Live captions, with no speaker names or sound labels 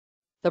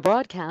The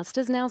broadcast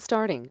is now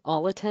starting.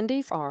 All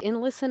attendees are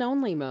in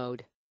listen-only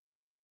mode.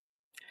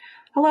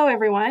 Hello,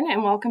 everyone,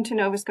 and welcome to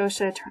Nova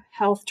Scotia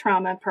Health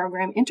Trauma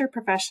Program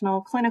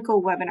Interprofessional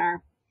Clinical Webinar.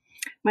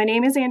 My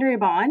name is Andrea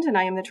Bond, and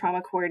I am the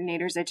Trauma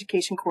Coordinator's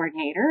Education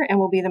Coordinator and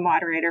will be the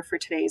moderator for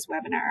today's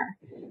webinar.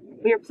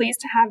 We are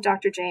pleased to have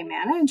Dr. Jay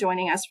Manna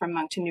joining us from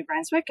Moncton, New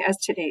Brunswick as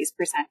today's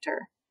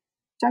presenter.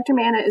 Dr.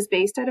 Manna is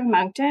based out of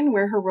Moncton,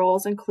 where her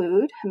roles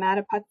include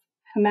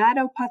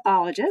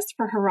hematopathologist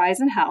for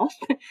Horizon Health,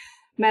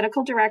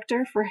 medical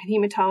director for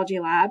Hematology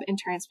Lab and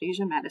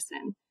Transfusion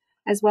Medicine.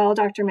 As well,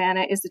 Dr.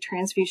 Manna is the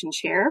Transfusion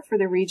Chair for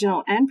the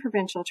Regional and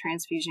Provincial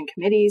Transfusion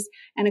Committees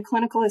and a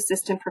Clinical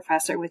Assistant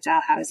Professor with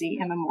Dalhousie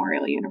and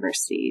Memorial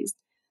Universities.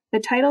 The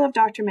title of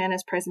Dr.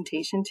 Manna's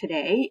presentation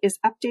today is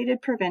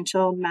Updated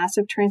Provincial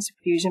Massive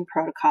Transfusion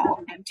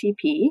Protocol,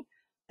 MTP,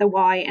 the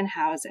Why and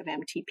Hows of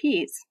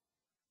MTPs.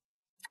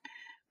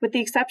 With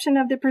the exception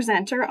of the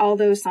presenter, all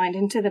those signed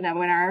into the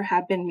webinar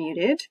have been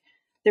muted.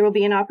 There will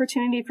be an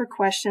opportunity for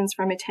questions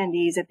from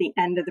attendees at the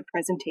end of the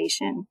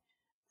presentation.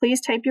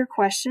 Please type your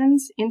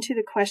questions into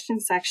the question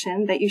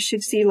section that you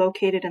should see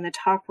located in the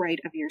top right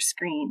of your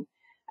screen.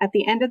 At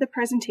the end of the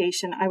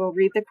presentation, I will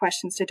read the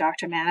questions to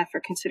Dr. Manna for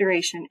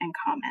consideration and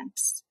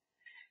comments.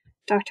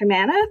 Dr.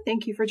 Manna,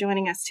 thank you for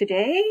joining us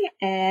today,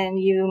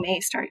 and you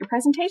may start your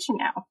presentation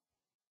now.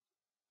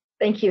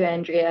 Thank you,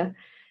 Andrea.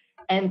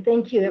 And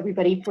thank you,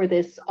 everybody, for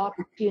this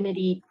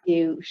opportunity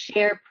to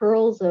share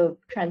pearls of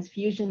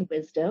transfusion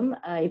wisdom.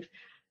 I've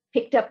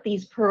picked up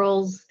these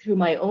pearls through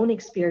my own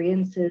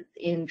experiences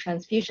in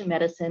transfusion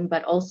medicine,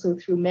 but also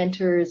through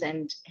mentors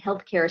and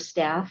healthcare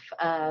staff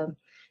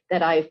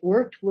that I've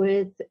worked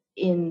with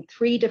in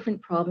 3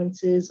 different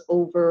provinces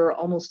over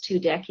almost 2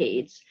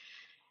 decades.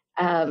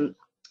 And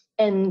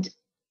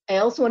I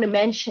also want to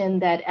mention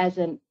that as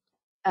an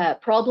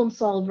problem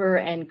solver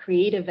and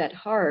creative at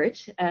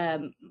heart,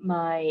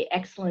 my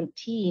excellent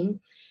team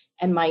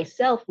and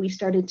myself, we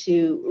started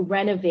to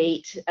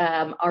renovate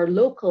our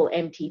local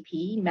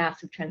MTP,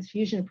 Massive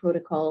Transfusion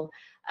Protocol,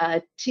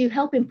 to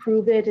help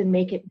improve it and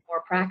make it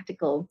more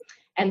practical.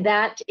 And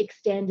that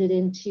extended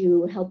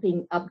into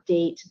helping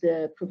update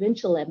the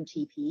provincial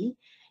MTP.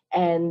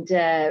 And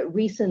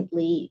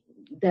recently,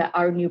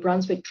 our New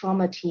Brunswick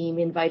trauma team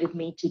invited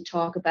me to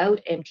talk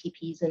about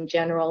MTPs in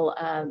general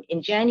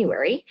in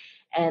January.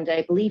 And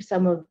I believe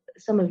some of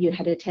you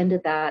had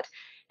attended that.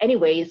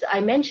 Anyways,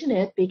 I mention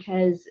it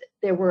because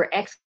there were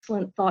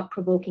excellent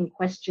thought-provoking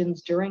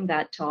questions during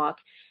that talk,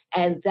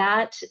 and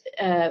that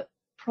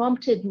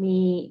prompted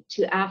me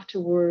to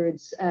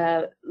afterwards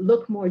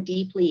look more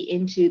deeply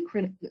into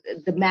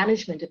the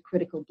management of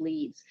critical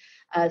bleeds.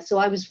 So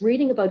I was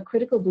reading about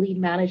critical bleed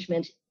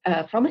management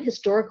from a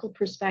historical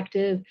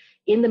perspective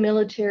in the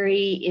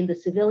military, in the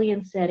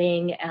civilian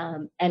setting,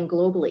 and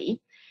globally.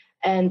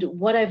 And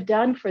what I've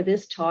done for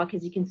this talk,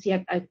 as you can see,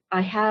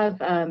 I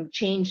have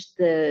changed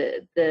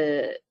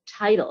the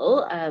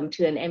title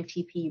to an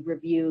MTP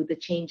review, the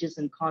changes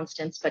and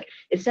constants, but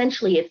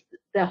essentially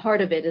the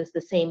heart of it is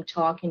the same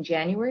talk in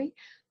January.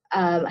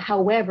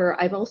 However,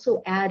 I've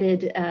also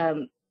added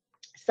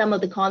some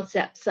of the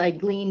concepts I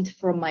gleaned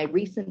from my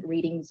recent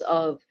readings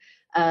of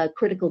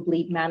critical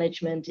bleed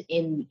management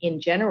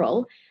in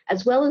general,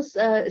 as well as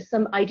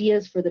some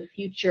ideas for the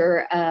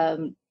future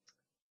of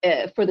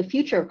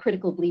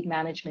critical bleed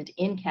management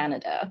in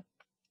Canada.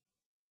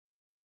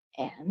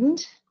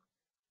 And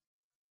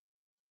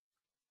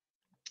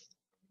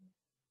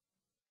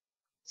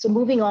so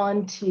moving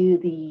on to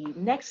the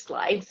next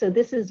slide. So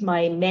this is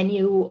my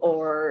menu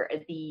or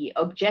the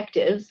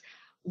objectives.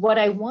 What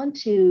I want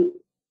to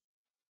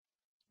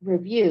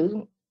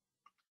review.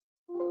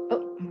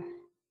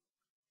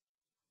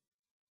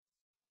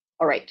 All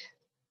right.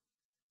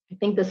 I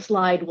think the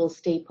slide will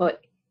stay put.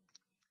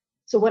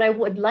 So what I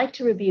would like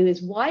to review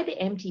is why the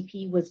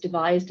MTP was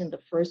devised in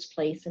the first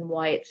place and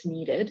why it's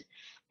needed,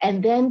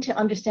 and then to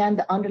understand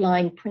the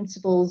underlying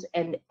principles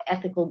and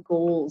ethical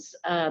goals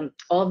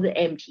of the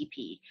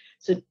MTP.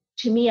 So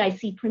to me, I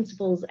see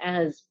principles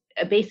as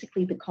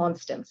basically the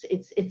constants.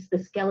 It's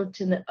the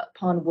skeleton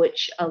upon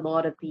which a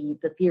lot of the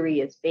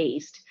theory is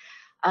based.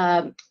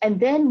 And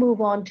then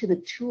move on to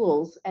the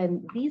tools,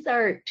 and these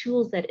are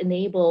tools that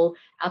enable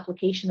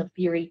application of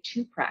theory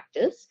to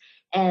practice.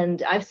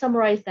 And I've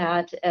summarized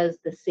that as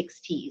the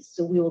 6 T's,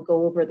 so we will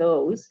go over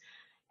those.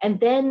 And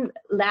then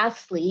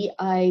lastly,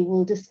 I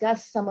will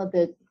discuss some of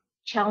the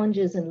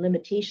challenges and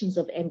limitations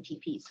of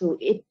MTP. So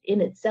it in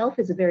itself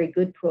is a very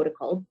good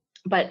protocol,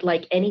 but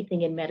like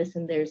anything in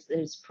medicine, there's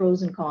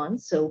pros and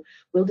cons. So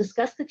we'll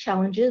discuss the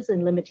challenges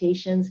and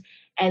limitations,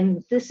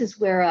 and this is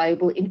where I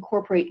will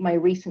incorporate my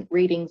recent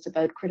readings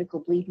about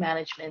critical bleed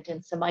management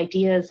and some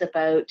ideas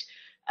about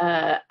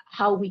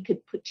how we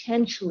could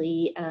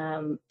potentially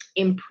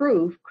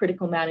improve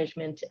critical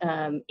management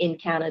in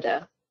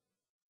Canada.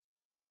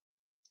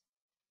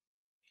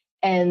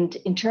 And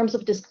in terms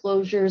of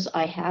disclosures,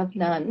 I have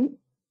none.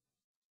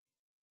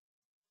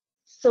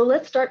 So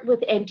let's start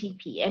with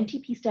MTP.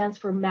 MTP stands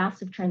for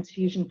Massive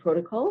Transfusion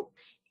Protocol.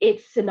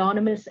 It's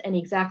synonymous and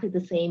exactly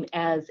the same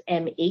as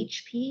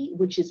MHP,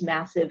 which is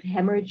massive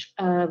hemorrhage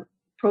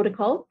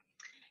protocol.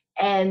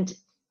 And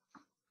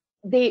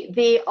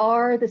they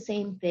are the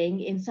same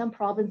thing. In some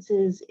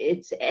provinces,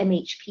 it's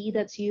MHP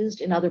that's used.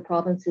 In other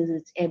provinces,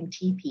 it's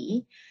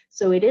MTP.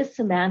 So it is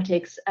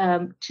semantics.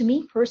 To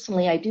me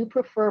personally, I do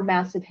prefer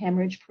massive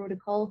hemorrhage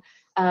protocol.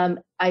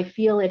 I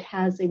feel it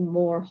has a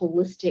more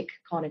holistic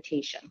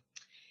connotation.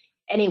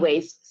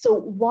 Anyways, so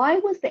why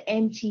was the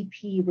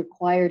MTP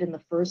required in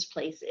the first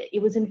place?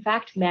 It was in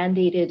fact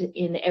mandated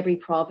in every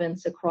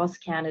province across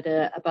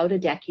Canada about a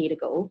decade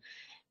ago.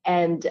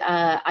 And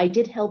I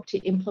did help to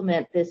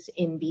implement this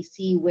in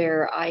BC,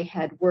 where I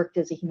had worked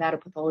as a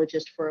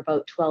hematopathologist for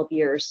about 12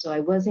 years. So I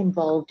was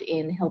involved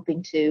in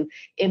helping to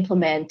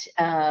implement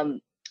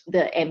the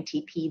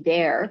MTP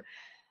there.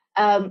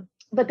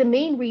 But the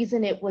main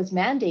reason it was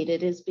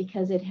mandated is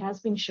because it has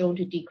been shown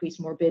to decrease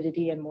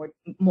morbidity and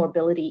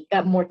mortality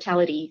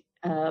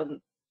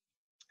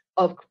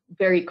of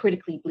very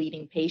critically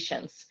bleeding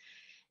patients.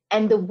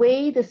 And the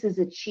way this is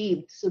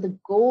achieved, so the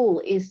goal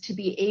is to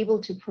be able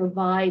to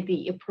provide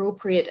the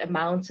appropriate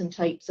amounts and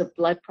types of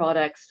blood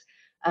products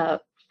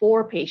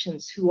for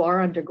patients who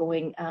are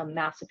undergoing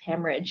massive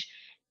hemorrhage.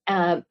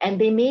 And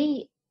they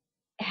may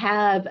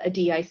have a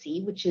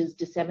DIC, which is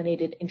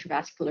disseminated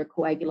intravascular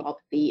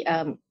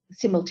coagulopathy,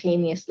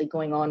 simultaneously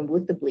going on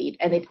with the bleed,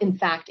 and it in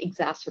fact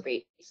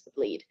exacerbates the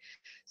bleed.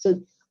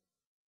 So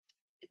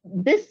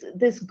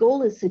this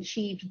goal is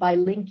achieved by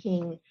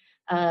linking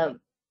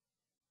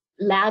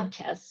lab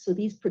tests. So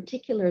these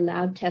particular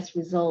lab test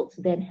results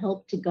then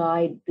help to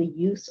guide the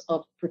use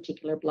of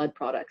particular blood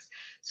products.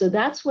 So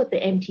that's what the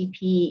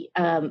MTP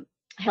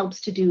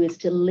helps to do, is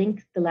to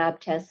link the lab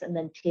tests and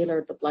then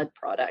tailor the blood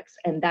products.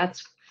 And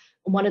that's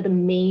one of the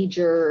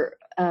major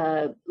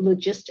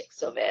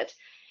logistics of it.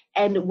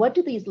 And what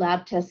do these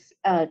lab tests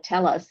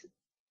tell us?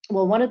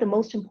 Well, one of the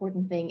most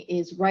important thing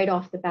is right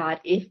off the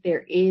bat, if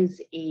there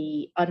is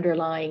a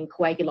underlying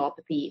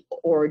coagulopathy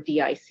or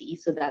DIC,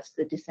 so that's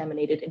the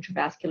disseminated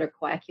intravascular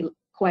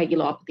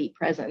coagulopathy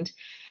present.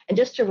 And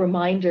just a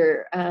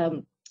reminder,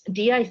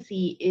 DIC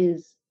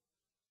is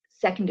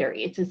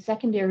secondary. It's a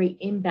secondary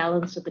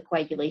imbalance of the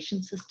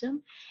coagulation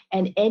system,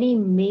 and any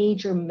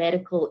major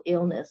medical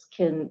illness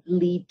can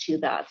lead to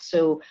that.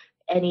 So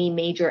any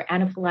major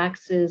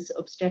anaphylaxis,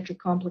 obstetric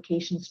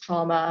complications,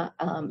 trauma,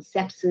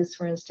 sepsis,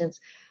 for instance,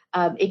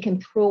 it can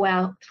throw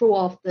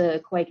off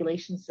the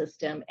coagulation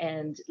system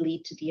and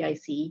lead to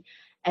DIC.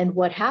 And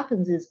what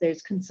happens is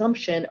there's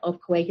consumption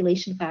of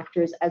coagulation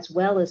factors as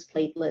well as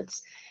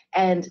platelets.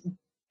 And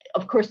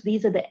of course,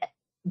 these are the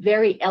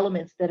very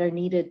elements that are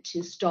needed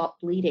to stop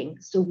bleeding.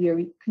 So we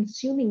are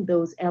consuming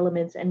those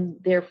elements, and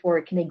therefore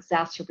it can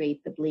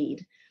exacerbate the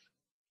bleed.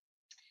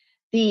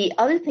 The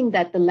other thing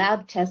that the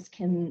lab tests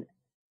can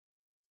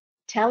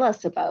tell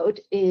us about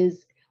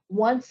is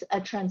once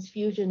a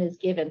transfusion is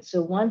given,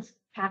 so once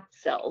packed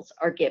cells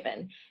are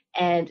given,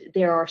 and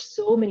there are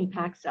so many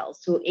packed cells,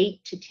 so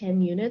 8 to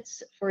 10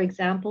 units, for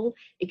example,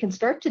 it can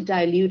start to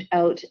dilute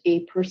out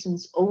a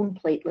person's own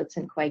platelets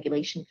and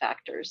coagulation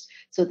factors.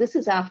 So this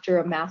is after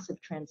a massive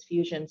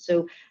transfusion.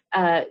 So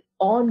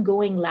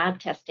ongoing lab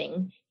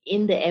testing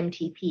in the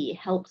MTP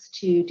helps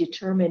to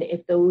determine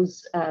if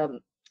those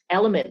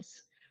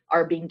elements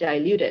are being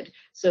diluted.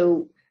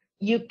 So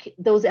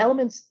those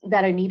elements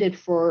that are needed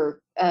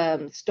for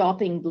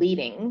stopping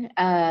bleeding,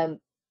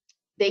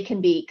 they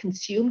can be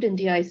consumed in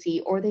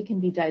DIC or they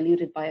can be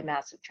diluted by a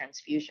massive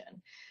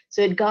transfusion.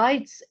 So it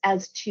guides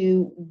as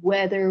to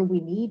whether we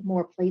need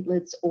more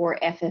platelets or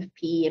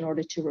FFP in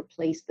order to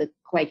replace the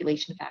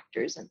coagulation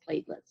factors and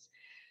platelets.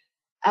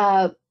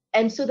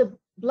 And so the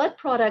blood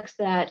products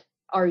that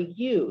are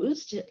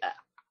used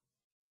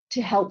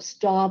to help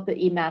stop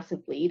a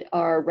massive bleed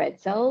are red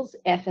cells.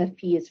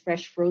 FFP is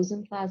fresh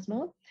frozen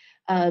plasma.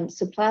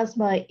 So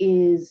plasma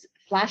is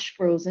flash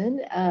frozen,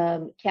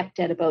 kept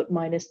at about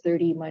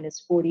 -30,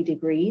 -40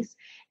 degrees,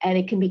 and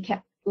it can be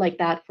kept like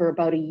that for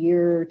about a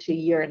year to a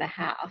year and a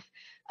half.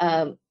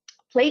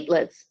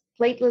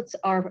 Platelets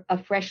are a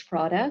fresh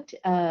product,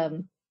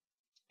 and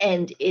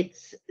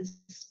it's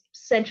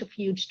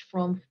centrifuged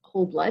from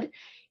whole blood.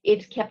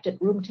 It's kept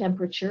at room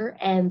temperature,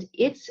 and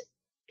its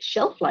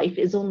shelf life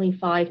is only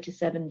 5 to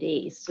 7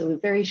 days, so a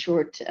very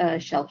short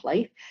shelf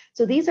life.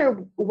 So these are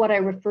what I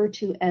refer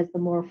to as the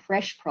more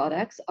fresh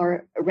products,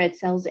 are red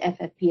cells,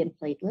 FFP, and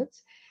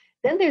platelets.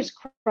 Then there's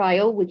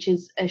cryo, which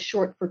is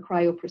short for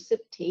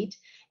cryoprecipitate,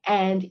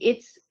 and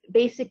it's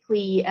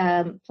basically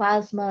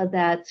plasma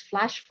that's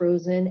flash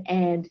frozen,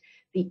 and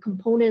the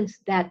components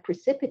that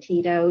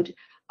precipitate out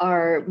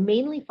are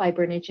mainly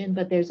fibrinogen,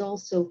 but there's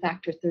also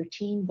factor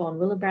 13, von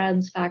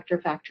Willebrand's factor,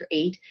 factor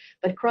 8,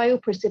 but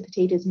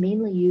cryoprecipitate is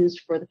mainly used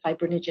for the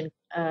fibrinogen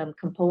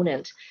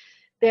component.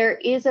 There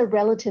is a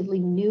relatively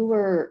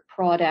newer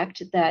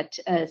product that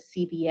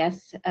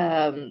CBS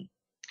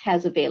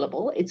has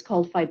available. It's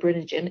called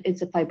fibrinogen.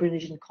 It's a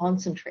fibrinogen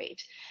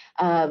concentrate.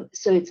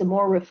 So it's a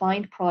more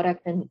refined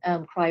product than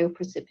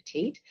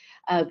cryoprecipitate.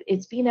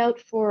 It's been out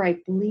for, I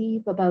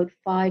believe, about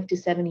 5 to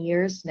 7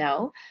 years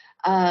now.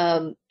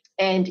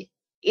 And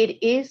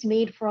it is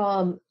made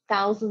from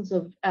thousands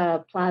of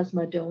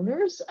plasma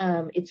donors.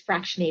 It's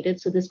fractionated,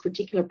 so this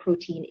particular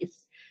protein is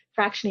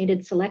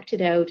fractionated,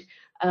 selected out,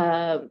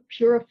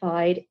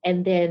 purified,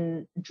 and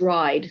then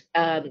dried.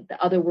 The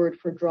other word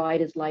for dried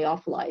is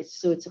lyophilized,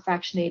 so it's a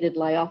fractionated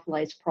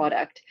lyophilized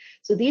product.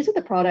 So these are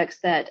the products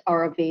that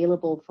are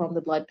available from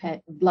the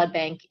blood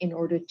bank in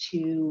order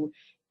to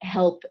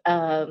help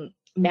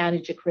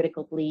manage a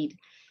critical bleed.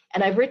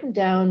 And I've written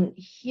down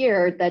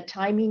here that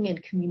timing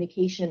and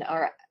communication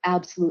are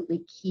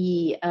absolutely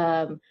key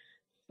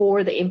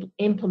for the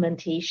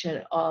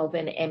implementation of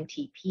an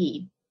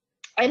MTP,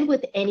 and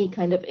with any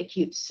kind of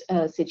acute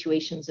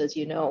situations, as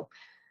you know.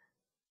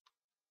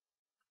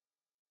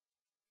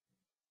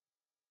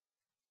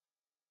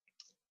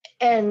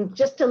 And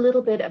just a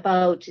little bit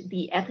about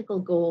the ethical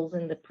goals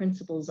and the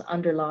principles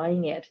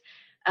underlying it.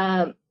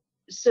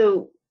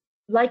 So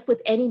like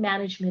with any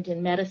management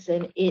in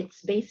medicine,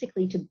 it's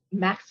basically to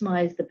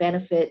maximize the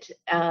benefit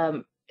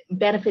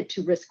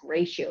to risk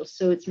ratio.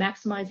 So it's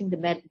maximizing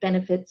the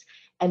benefits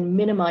and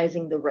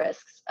minimizing the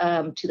risks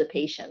to the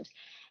patient.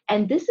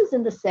 And this is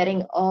in the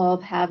setting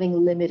of having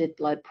limited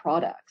blood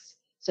products.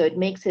 So it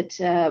makes it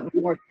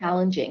more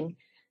challenging.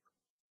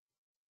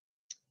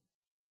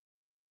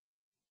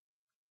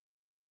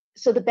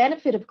 So the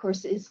benefit, of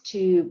course, is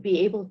to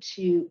be able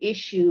to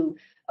issue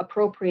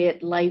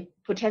appropriate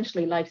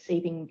potentially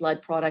life-saving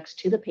blood products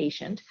to the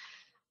patient.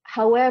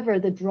 However,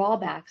 the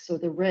drawbacks or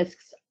the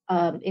risks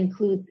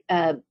include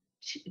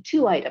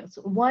two items.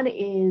 One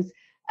is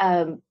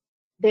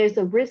there's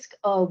a risk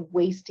of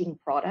wasting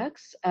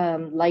products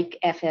like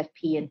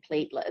FFP and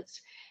platelets.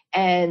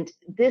 And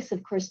this,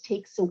 of course,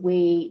 takes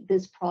away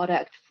this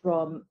product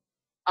from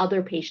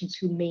other patients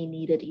who may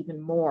need it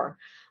even more.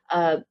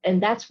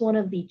 And that's one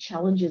of the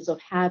challenges of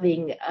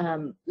having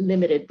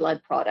limited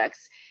blood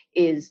products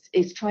is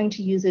trying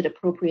to use it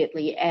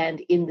appropriately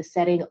and in the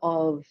setting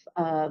of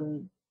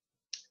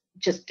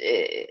just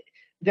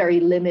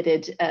very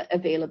limited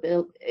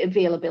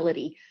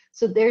availability.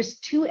 So there's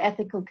two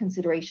ethical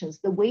considerations.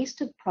 The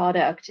waste of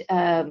product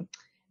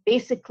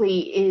basically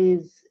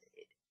is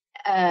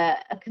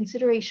a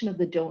consideration of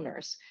the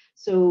donors.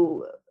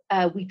 So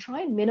we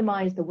try and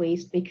minimize the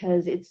waste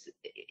because it's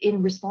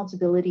in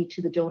responsibility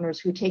to the donors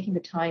who are taking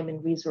the time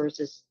and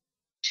resources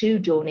to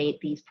donate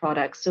these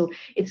products. So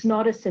it's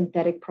not a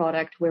synthetic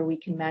product where we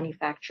can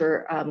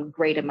manufacture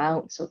great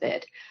amounts of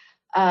it.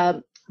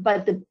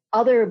 But the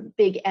other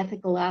big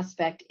ethical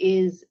aspect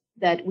is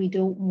that we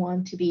don't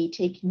want to be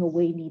taking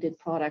away needed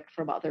product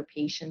from other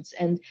patients.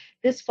 And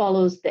this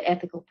follows the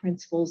ethical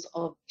principles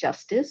of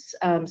justice.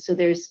 So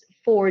there's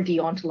 4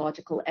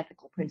 deontological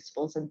ethical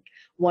principles, and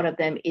one of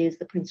them is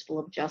the principle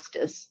of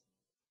justice.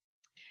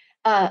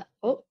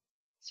 Oh,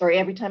 sorry,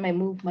 every time I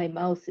move my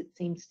mouse, it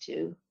seems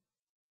to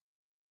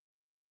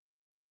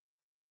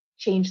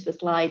change the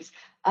slides.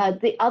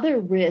 The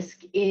other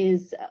risk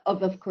is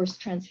of course,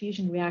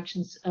 transfusion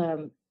reactions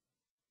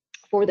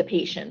for the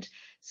patient.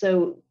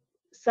 So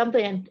some of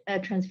the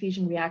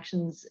transfusion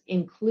reactions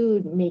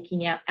include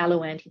making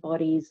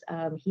alloantibodies,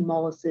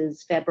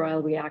 hemolysis,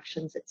 febrile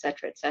reactions, et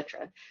cetera, et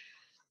cetera.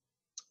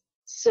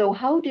 So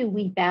how do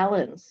we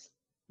balance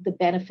the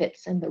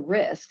benefits and the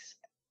risks?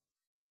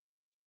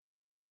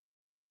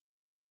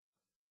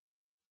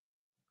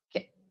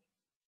 Okay.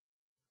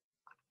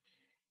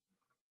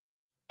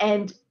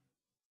 And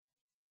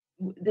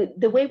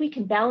the way we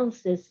can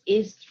balance this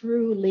is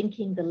through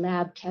linking the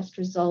lab test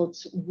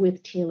results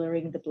with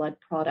tailoring the blood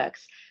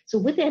products. So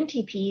with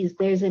MTPs,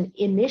 there's an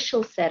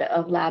initial set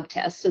of lab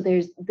tests. So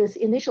there's this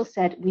initial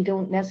set, we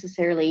don't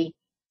necessarily,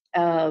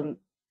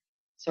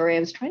 sorry, I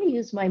was trying to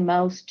use my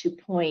mouse to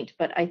point,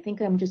 but I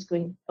think I'm just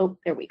going, oh,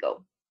 there we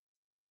go.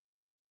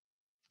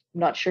 I'm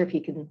not sure if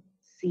you can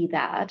see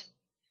that.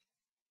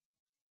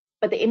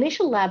 But the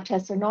initial lab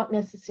tests are not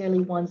necessarily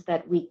ones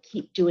that we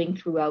keep doing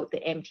throughout the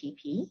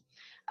MTP.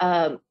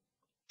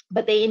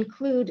 But they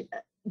include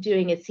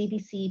doing a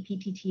CBC,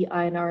 PTT,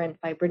 INR,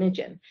 and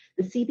fibrinogen.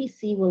 The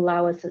CBC will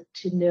allow us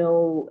to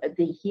know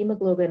the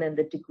hemoglobin and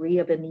the degree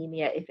of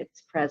anemia if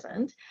it's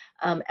present,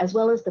 as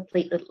well as the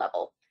platelet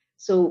level.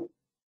 So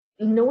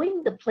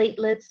knowing the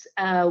platelets,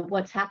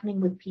 what's happening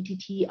with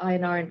PTT,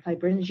 INR, and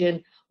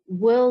fibrinogen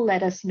will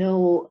let us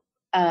know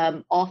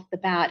off the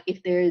bat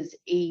if there's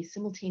a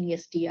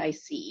simultaneous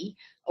DIC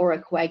or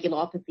a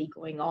coagulopathy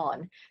going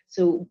on.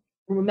 So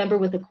remember,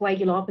 with a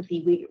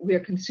coagulopathy, we're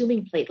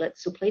consuming platelets,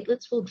 so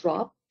platelets will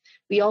drop.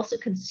 We also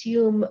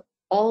consume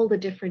all the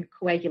different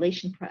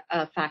coagulation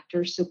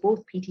factors, so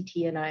both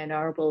PTT and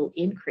INR will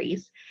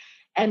increase.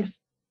 And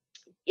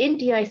in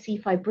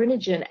DIC,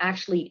 fibrinogen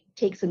actually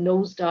takes a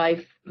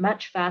nosedive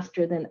much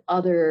faster than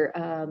other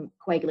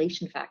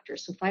coagulation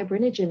factors. So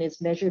fibrinogen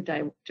is measured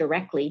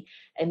directly,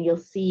 and you'll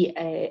see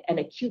an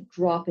acute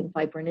drop in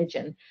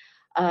fibrinogen.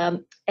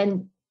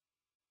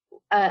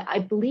 I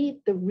believe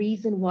the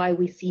reason why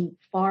we see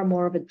far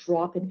more of a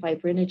drop in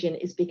fibrinogen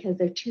is because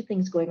there are two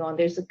things going on.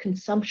 There's a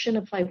consumption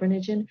of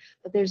fibrinogen,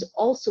 but there's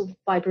also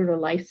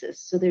fibrinolysis.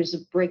 So there's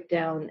a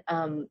breakdown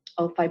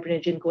of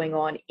fibrinogen going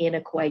on in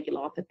a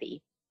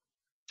coagulopathy.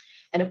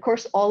 And of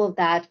course, all of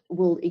that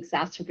will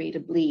exacerbate a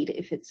bleed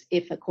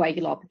if a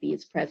coagulopathy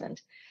is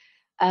present.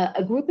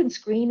 A group and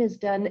screen is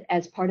done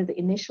as part of the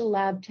initial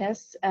lab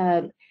tests,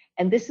 and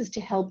this is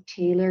to help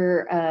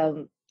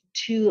tailor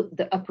to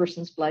a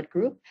person's blood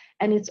group.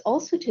 And it's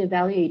also to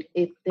evaluate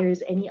if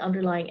there's any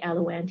underlying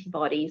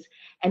alloantibodies.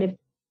 And if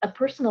a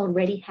person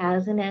already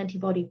has an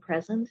antibody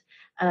present,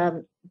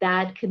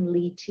 that can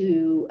lead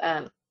to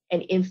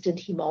an instant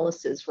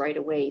hemolysis right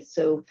away.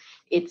 So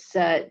it's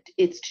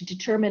to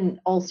determine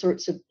all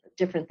sorts of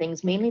different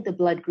things, mainly the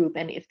blood group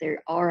and if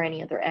there are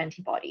any other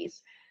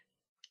antibodies.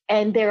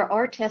 And there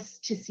are tests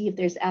to see if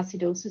there's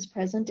acidosis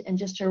present. And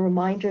just a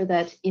reminder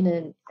that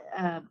in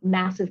a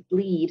massive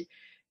bleed,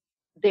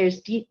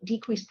 there's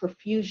decreased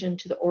perfusion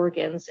to the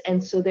organs.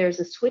 And so there's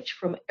a switch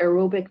from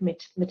aerobic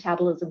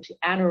metabolism to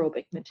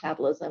anaerobic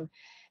metabolism.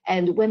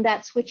 And when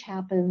that switch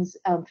happens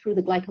through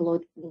the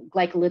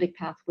glycolytic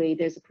pathway,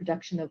 there's a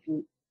production of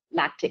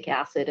lactic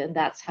acid, and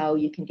that's how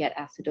you can get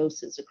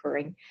acidosis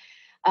occurring.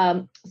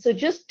 So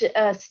just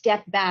a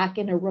step back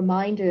and a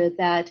reminder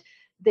that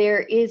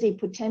there is a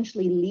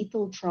potentially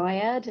lethal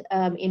triad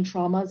in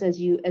traumas,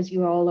 as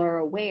you all are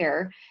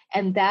aware,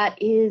 and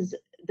that is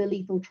the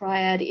lethal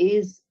triad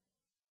is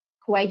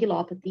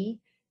coagulopathy,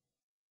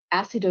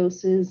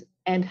 acidosis,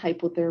 and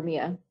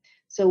hypothermia.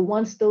 So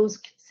once those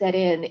set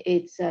in,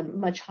 it's a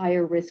much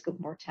higher risk of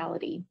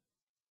mortality.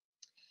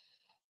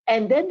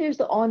 And then there's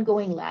the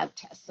ongoing lab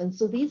tests. And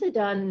so these are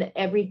done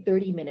every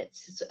 30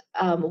 minutes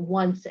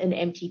once an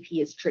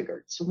MTP is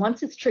triggered. So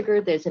once it's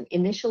triggered, there's an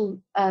initial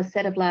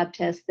set of lab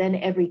tests, then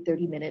every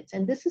 30 minutes.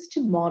 And this is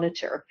to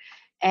monitor.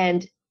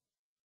 And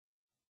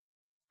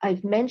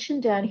I've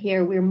mentioned down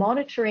here, we're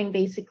monitoring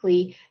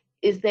basically,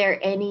 is there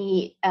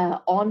any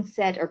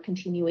onset or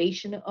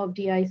continuation of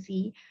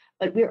DIC?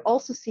 But we're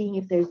also seeing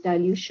if there's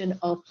dilution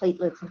of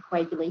platelets and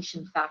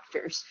coagulation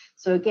factors.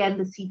 So again,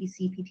 the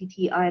CBC,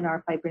 PTT,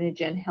 INR,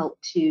 fibrinogen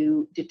help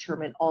to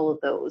determine all of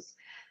those.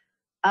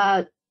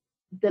 The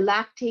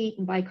lactate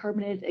and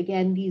bicarbonate,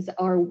 again, these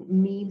are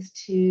means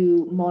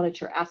to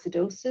monitor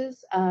acidosis.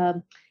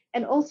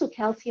 And also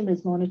calcium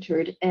is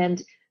monitored.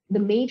 And the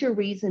major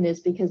reason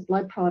is because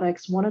blood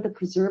products, one of the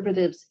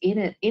preservatives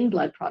in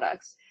blood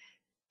products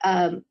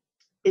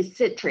is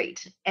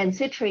citrate. And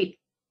citrate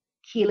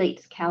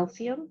chelates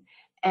calcium.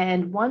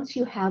 And once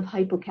you have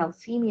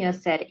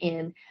hypocalcemia set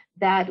in,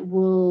 that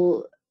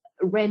will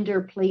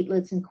render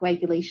platelets and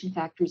coagulation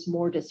factors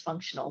more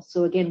dysfunctional.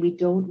 So again, we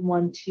don't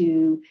want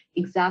to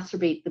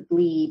exacerbate the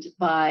bleed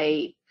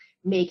by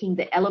making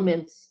the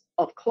elements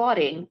of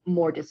clotting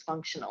more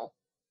dysfunctional.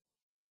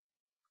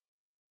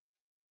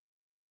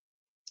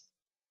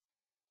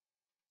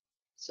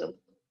 So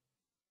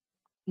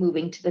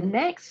moving to the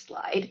next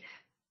slide.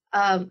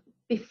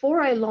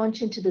 Before I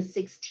launch into the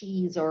 6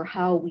 T's or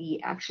how we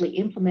actually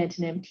implement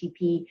an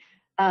MTP,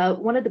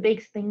 one of the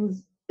big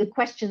things, the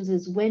questions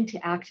is when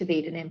to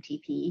activate an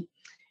MTP.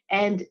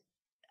 And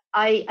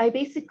I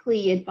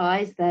basically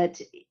advise that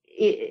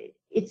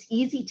it's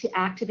easy to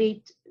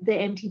activate the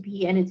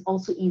MTP and it's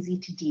also easy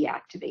to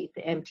deactivate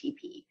the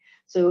MTP.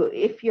 So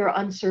if you're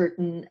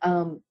uncertain,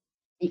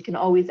 you can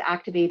always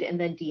activate and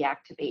then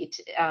deactivate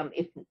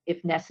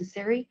if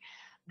necessary.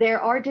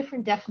 There are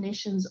different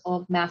definitions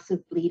of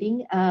massive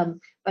bleeding,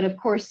 but of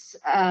course,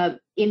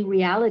 in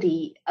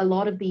reality, a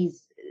lot of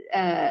these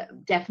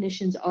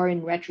definitions are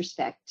in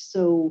retrospect.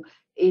 So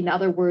in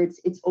other words,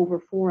 it's over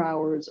 4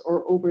 hours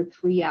or over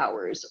 3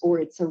 hours, or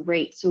it's a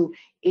rate. So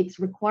it's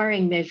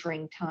requiring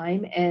measuring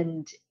time,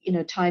 and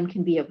time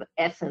can be of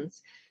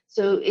essence.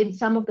 So in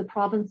some of the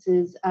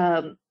provinces,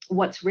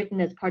 what's written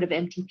as part of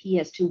MTP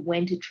as to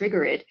when to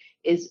trigger it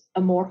is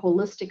a more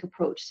holistic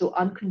approach. So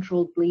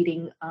uncontrolled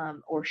bleeding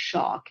or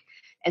shock.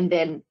 And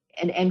then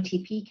an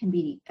MTP can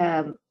be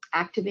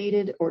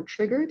activated or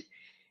triggered.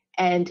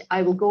 And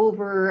I will go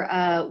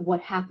over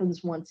what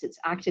happens once it's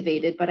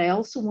activated. But I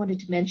also wanted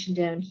to mention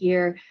down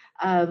here,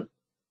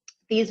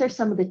 these are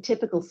some of the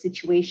typical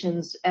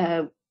situations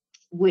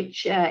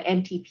which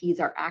MTPs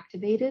are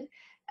activated.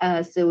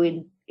 So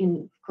in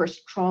of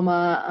course,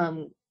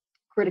 trauma,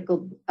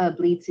 critical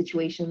bleed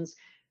situations.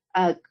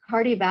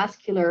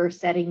 Cardiovascular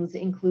settings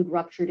include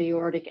ruptured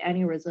aortic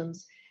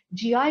aneurysms.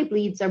 GI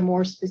bleeds are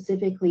more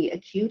specifically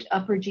acute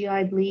upper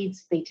GI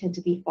bleeds. They tend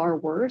to be far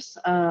worse.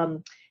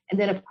 And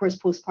then, of course,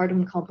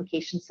 postpartum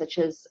complications such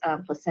as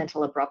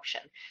placental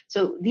abruption.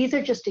 So these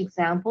are just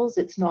examples.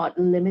 It's not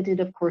limited,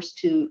 of course,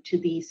 to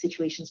these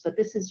situations, but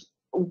this is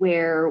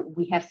where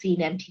we have seen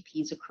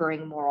MTPs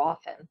occurring more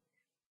often.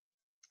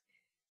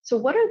 So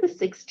what are the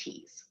 6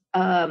 T's?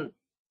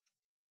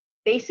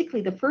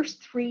 Basically, the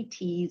first 3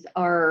 T's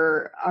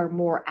are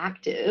more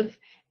active,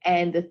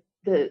 and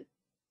the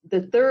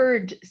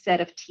third set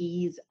of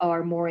T's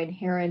are more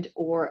inherent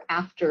or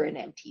after an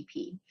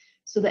MTP.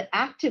 So the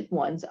active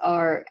ones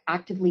are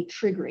actively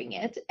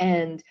triggering it,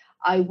 and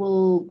I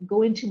will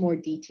go into more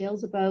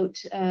details about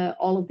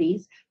all of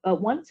these.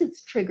 But once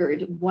it's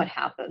triggered, what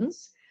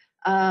happens?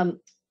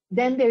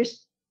 Then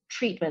there's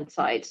treatment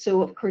side.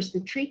 So of course,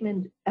 the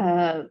treatment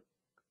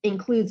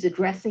includes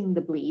addressing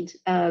the bleed.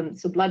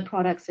 So blood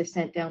products are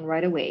sent down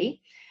right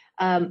away.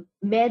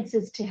 Meds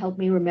is to help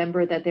me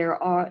remember that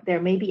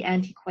there may be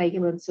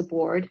anticoagulants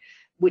aboard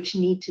which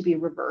need to be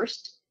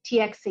reversed.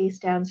 TXA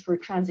stands for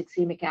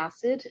tranexamic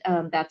acid.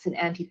 That's an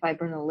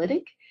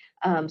antifibrinolytic.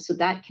 So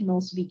that can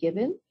also be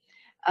given.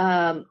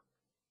 So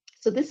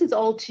this is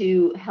all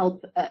to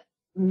help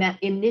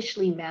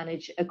initially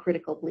manage a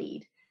critical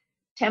bleed.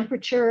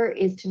 Temperature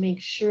is to make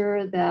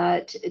sure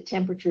that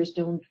temperatures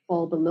don't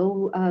fall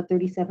below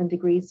 37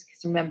 degrees,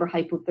 because remember,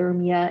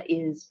 hypothermia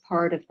is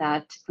part of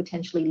that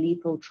potentially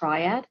lethal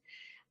triad.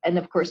 And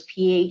of course,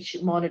 pH,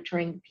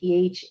 monitoring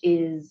pH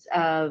is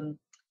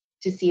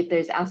to see if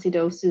there's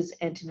acidosis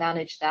and to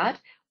manage that,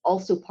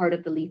 also part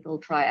of the lethal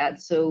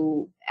triad.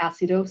 So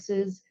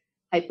acidosis,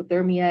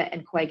 hypothermia,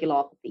 and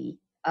coagulopathy,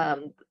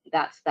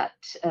 that's that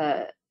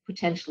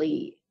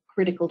potentially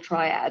critical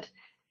triad.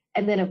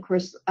 And then, of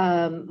course,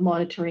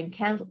 monitoring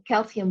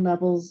calcium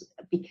levels,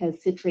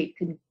 because citrate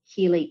can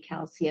chelate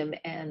calcium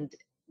and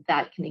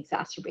that can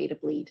exacerbate a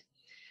bleed.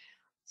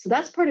 So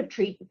that's part of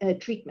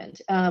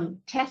treatment.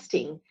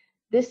 Testing,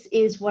 this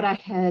is what I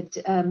had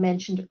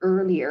mentioned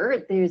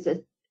earlier. There's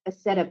a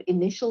set of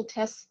initial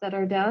tests that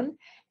are done,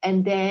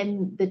 and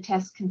then the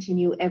tests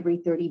continue every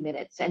 30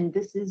 minutes. And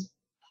this is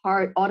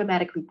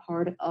automatically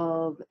part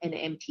of an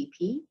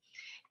MTP.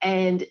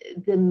 And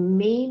the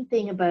main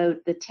thing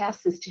about the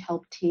tests is to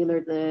help tailor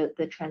the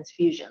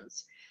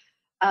transfusions.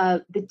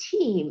 The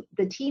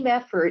team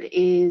effort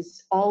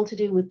is all to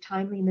do with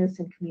timeliness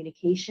and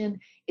communication.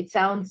 It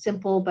sounds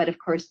simple, but of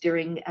course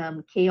during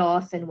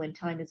chaos and when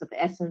time is of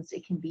essence,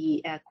 it can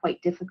be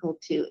quite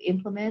difficult to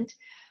implement.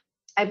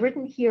 I've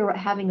written here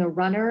having a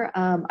runner.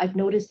 I've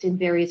noticed in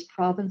various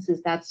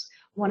provinces that's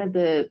one of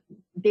the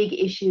big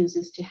issues,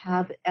 is to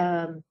have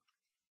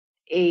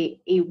a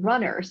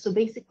runner. So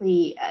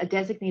basically a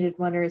designated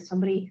runner is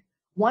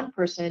one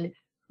person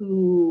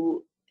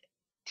who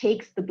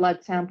takes the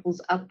blood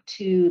samples up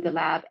to the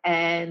lab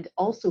and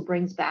also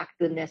brings back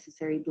the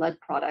necessary blood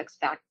products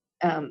back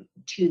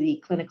to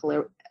the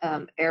clinical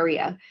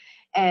area.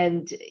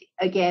 And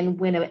again,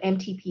 when an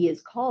MTP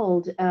is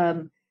called,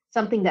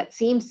 something that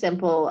seems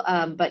simple,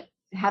 but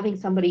having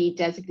somebody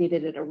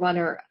designated as a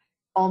runner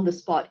on the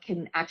spot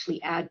can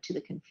actually add to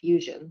the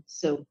confusion.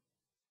 So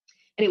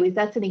anyways,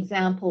 that's an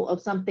example of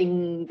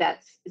something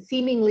that's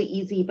seemingly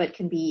easy, but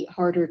can be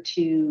harder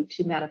to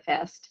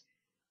manifest.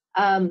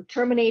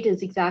 Terminate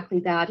is exactly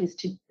that, is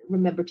to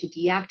remember to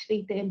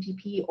deactivate the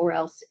MTP, or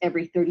else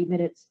every 30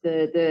 minutes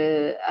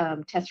the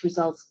test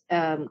results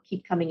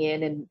keep coming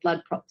in, and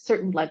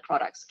certain blood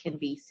products can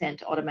be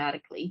sent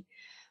automatically.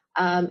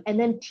 And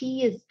then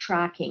T is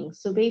tracking.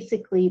 So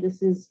basically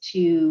this is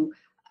to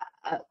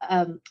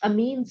a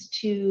means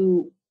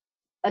to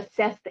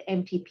assess the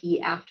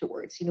MTP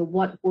afterwards. You know,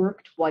 what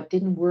worked, what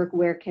didn't work,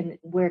 where can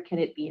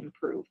it be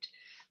improved.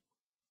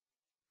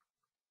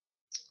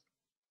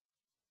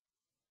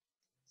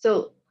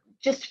 So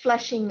just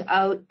fleshing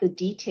out the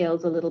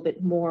details a little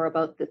bit more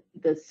about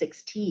the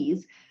 6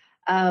 T's.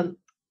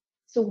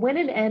 So when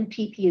an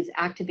MTP is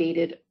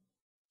activated,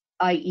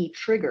 i.e.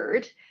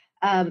 triggered,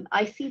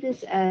 I see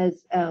this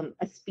as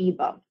a speed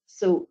bump.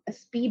 So a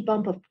speed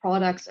bump of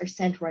products are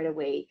sent right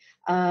away.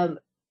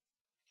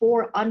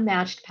 4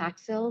 unmatched packed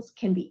cells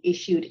can be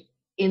issued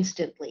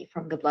instantly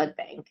from the blood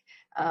bank.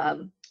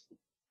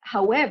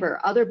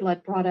 However, other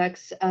blood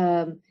products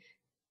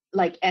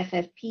like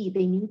FFP,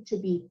 they need to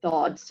be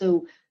thawed.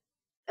 So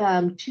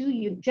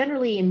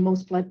generally in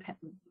most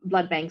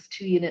blood banks,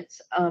 2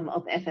 units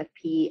of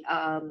FFP,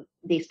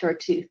 they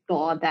start to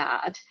thaw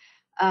that.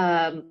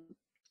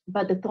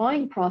 But the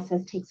thawing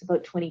process takes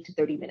about 20 to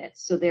 30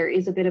 minutes. So there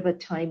is a bit of a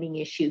timing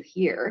issue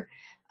here.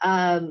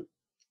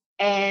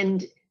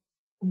 And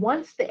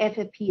once the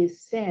FFP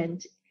is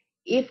sent,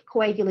 if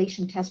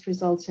coagulation test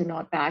results are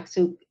not back,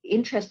 so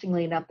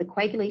interestingly enough, the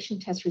coagulation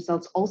test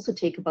results also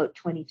take about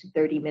 20 to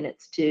 30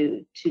 minutes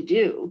to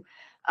do.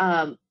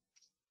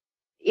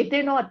 If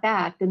they're not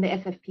back, then the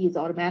FFP is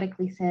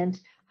automatically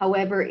sent.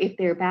 However, if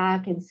they're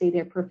back and say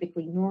they're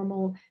perfectly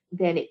normal,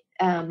 then it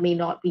may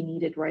not be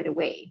needed right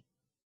away.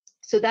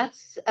 So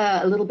that's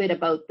a little bit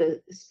about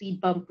the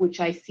speed bump, which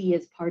I see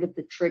as part of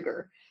the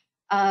trigger.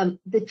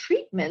 The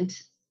treatment,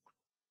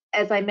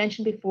 as I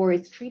mentioned before,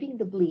 is treating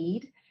the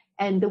bleed.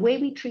 And the way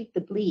we treat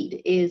the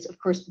bleed is, of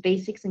course, the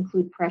basics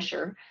include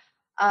pressure.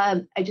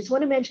 I just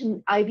want to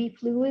mention IV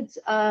fluids.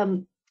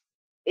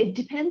 It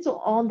depends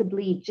on the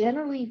bleed.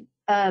 Generally,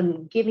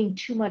 giving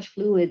too much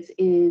fluids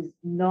is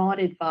not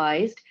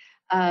advised.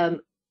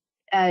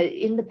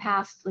 In the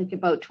past, like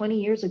about 20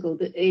 years ago,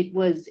 it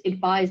was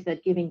advised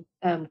that giving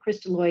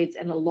crystalloids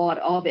and a lot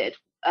of it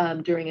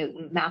during a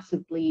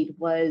massive bleed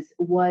was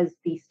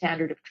the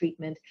standard of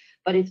treatment.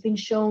 But it's been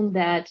shown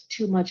that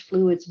too much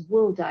fluids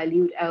will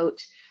dilute out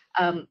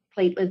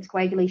platelets,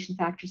 coagulation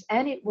factors,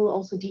 and it will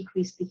also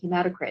decrease the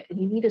hematocrit. And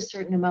you need a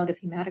certain amount of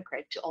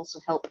hematocrit to also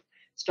help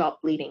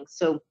stop bleeding.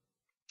 So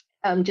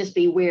just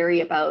be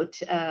wary about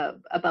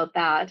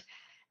that.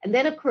 And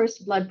then, of course,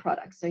 blood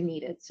products are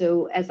needed.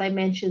 So as I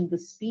mentioned, the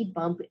speed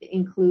bump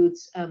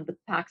includes the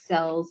PAC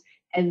cells,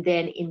 and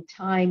then in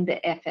time, the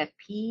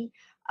FFP.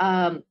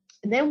 And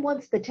then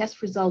once the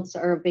test results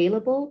are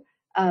available,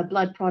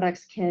 blood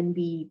products can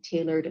be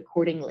tailored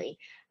accordingly.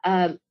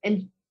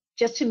 And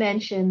just to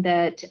mention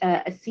that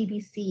a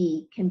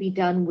CBC can be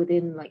done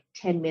within like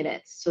 10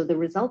 minutes. So the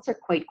results are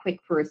quite quick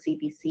for a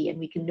CBC, and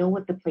we can know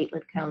what the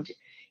platelet count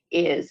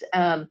is.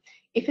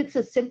 If it's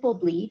a simple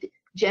bleed,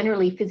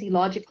 generally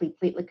physiologically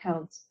platelet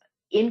counts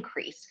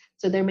increase.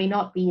 So there may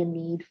not be a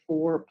need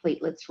for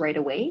platelets right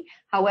away.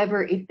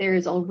 However, if there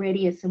is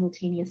already a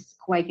simultaneous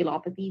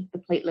coagulopathy, the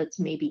platelets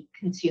may be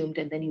consumed,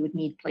 and then you would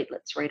need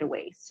platelets right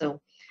away. So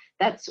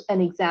that's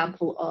an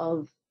example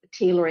of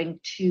tailoring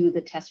to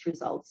the test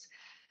results.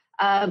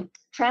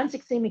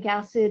 Tranexamic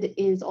acid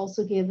is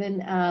also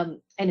given,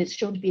 and it's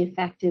shown to be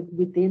effective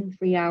within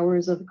 3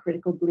 hours of a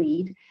critical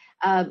bleed.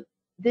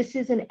 This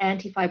is an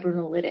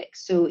antifibrinolytic,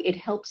 so it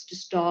helps to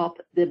stop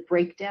the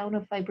breakdown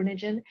of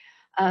fibrinogen.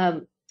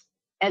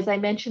 As I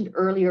mentioned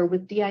earlier,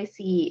 with DIC,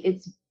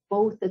 it's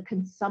both the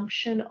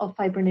consumption of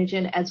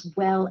fibrinogen as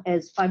well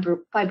as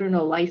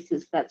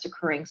fibrinolysis that's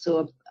occurring,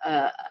 so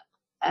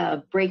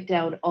a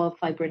breakdown of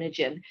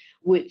fibrinogen,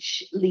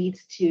 which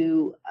leads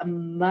to a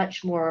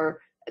much more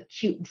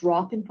acute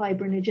drop in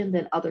fibrinogen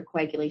than other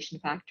coagulation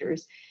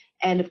factors.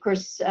 And of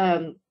course,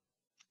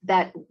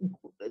 that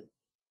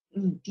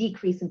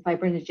decrease in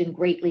fibrinogen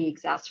greatly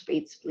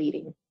exacerbates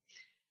bleeding.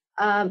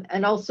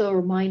 And also a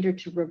reminder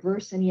to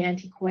reverse any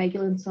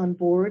anticoagulants on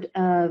board.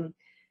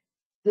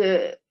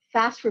 The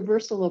fast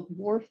reversal of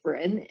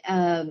warfarin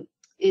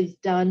is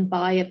done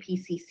by a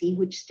PCC,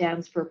 which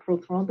stands for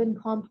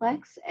prothrombin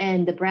complex,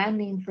 and the brand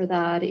name for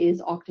that is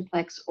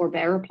Octaplex or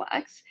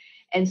Baraplex.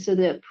 And so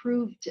the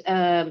approved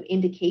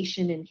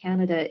indication in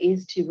Canada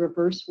is to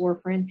reverse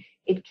warfarin.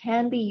 It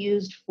can be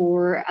used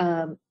for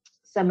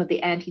some of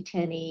the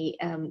anti-10A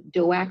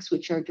DOACs,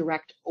 which are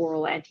direct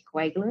oral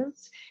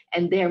anticoagulants,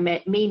 and their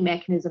main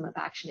mechanism of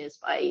action is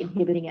by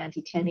inhibiting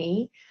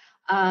anti-10A.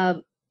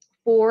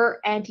 For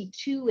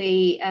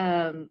anti-2A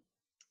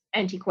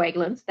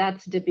anticoagulants,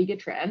 that's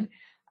dabigatran.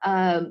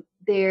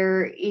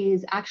 There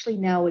is actually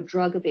now a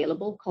drug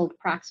available called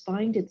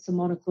Praxbind. It's a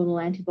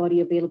monoclonal antibody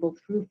available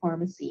through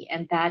pharmacy,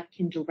 and that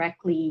can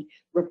directly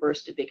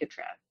reverse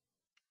dabigatran.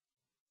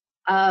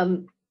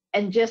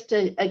 And just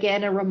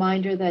again, a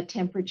reminder that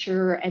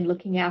temperature and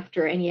looking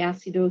after any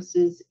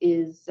acidosis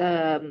is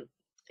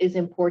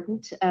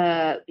important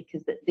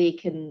because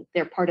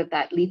they're part of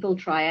that lethal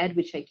triad,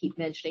 which I keep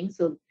mentioning.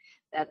 So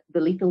that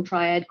the lethal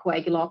triad: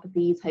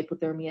 coagulopathies,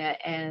 hypothermia,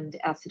 and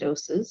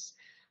acidosis.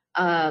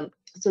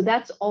 So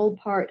that's all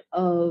part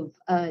of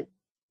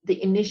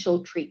the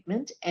initial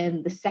treatment.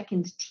 And the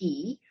second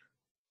T.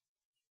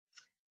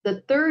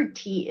 The third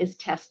T is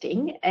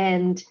testing,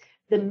 and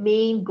the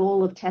main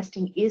goal of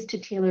testing is to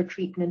tailor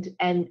treatment,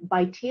 and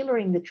by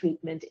tailoring the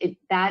treatment,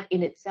 that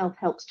in itself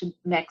helps to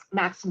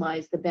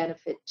maximize the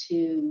benefit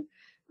to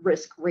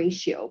risk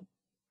ratio.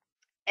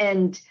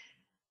 And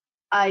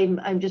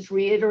I'm just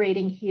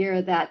reiterating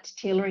here that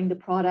tailoring the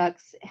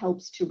products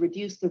helps to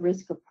reduce the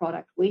risk of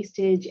product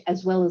wastage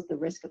as well as the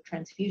risk of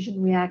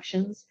transfusion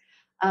reactions,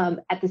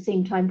 at the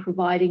same time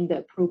providing the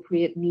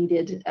appropriate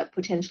needed,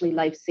 potentially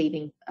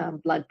life-saving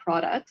blood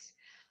products.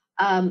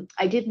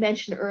 I did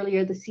mention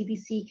earlier the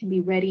CBC can be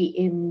ready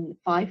in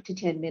 5 to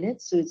 10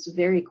 minutes, so it's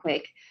very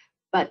quick,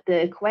 but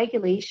the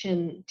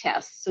coagulation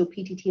test, so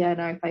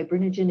PTTI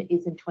fibrinogen,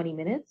 is in 20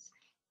 minutes.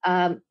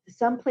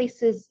 Some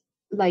places,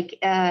 like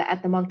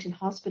at the Moncton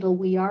Hospital,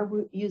 we are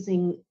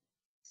using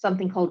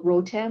something called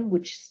ROTEM,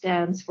 which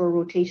stands for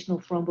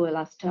rotational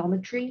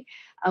thromboelastometry,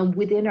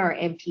 within our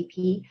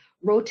MTP.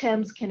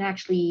 ROTEMs can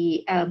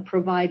actually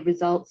provide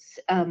results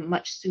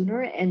much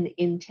sooner and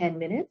in 10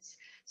 minutes.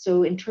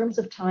 So in terms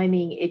of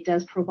timing, it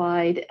does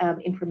provide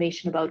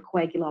information about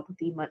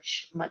coagulopathy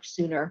much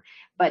sooner,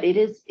 but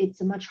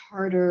it's a much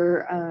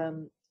harder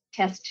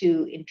test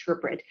to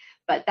interpret.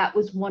 But that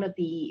was one of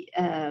the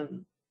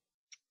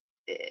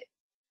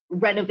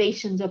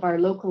renovations of our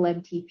local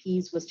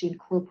MTPs, was to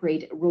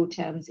incorporate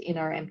ROTEMs in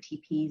our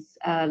MTPs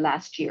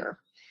last year.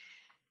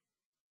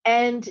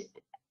 And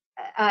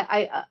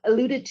I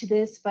alluded to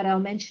this, but I'll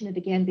mention it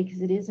again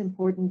because it is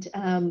important.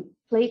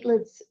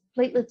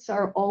 Platelets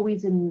are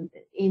always in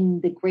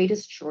the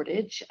greatest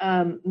shortage,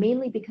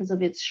 mainly because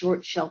of its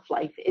short shelf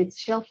life. Its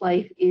shelf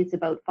life is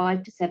about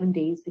 5 to 7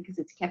 days because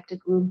it's kept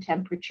at room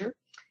temperature.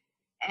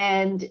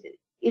 And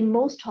in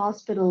most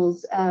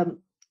hospitals,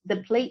 the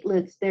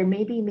platelets, there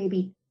may be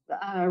maybe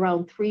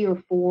around 3 or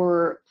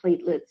 4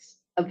 platelets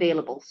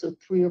available, so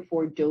 3 or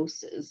 4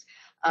 doses.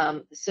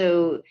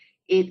 So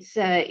it's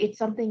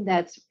something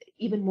that's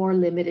even more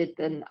limited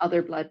than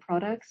other blood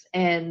products,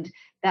 and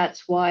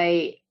that's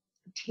why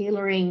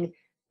tailoring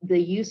the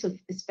use of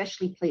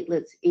especially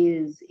platelets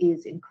is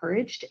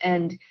encouraged.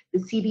 And the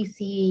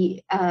CBC,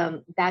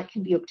 that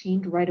can be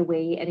obtained right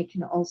away, and it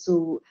can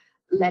also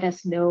let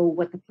us know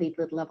what the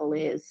platelet level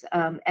is.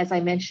 As I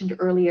mentioned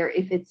earlier,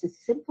 if it's a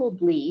simple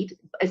bleed,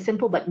 a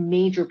simple but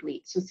major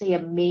bleed, so say a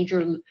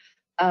major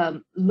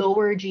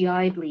lower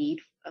GI bleed,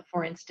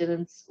 for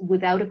instance,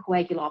 without a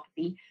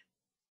coagulopathy,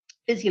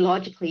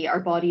 physiologically, our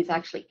bodies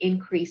actually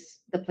increase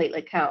the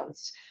platelet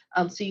counts.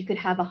 So you could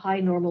have a high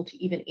normal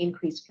to even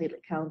increase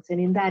platelet counts. And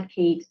in that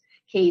case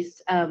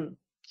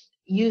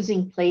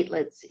using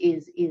platelets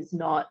is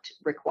not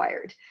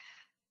required.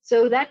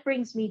 So that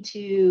brings me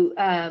to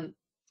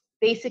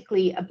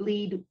basically a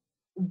bleed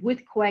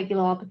with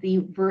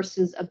coagulopathy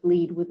versus a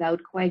bleed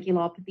without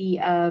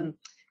coagulopathy.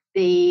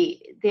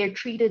 They're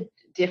treated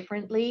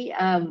differently.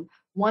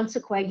 Once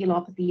a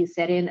coagulopathy is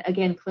set in,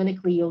 again,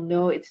 clinically, you'll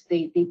know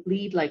they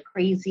bleed like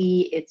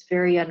crazy. It's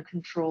very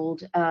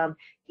uncontrolled.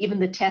 Even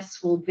the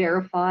tests will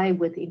verify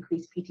with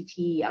increased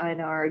PTT,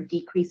 INR,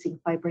 decreasing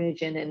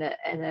fibrinogen,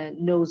 and a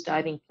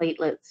nosediving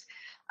platelets.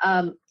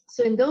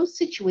 So in those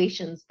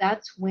situations,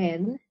 that's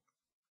when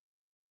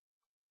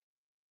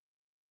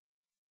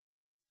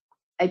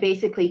I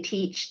basically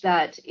teach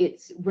that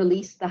it's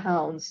release the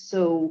hounds.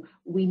 So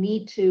we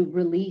need to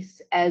release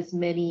as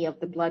many of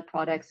the blood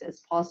products as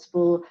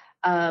possible.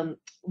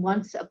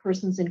 Once a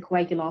person's in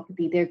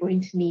coagulopathy, they're going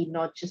to need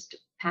not just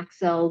PAC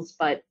cells,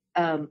 but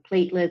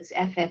platelets,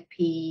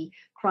 FFP,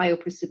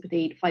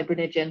 cryoprecipitate,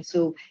 fibrinogen.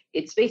 So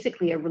it's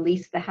basically a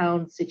release the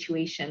hound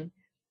situation.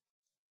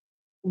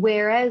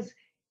 Whereas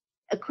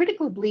a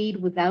critical bleed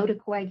without a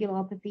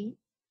coagulopathy,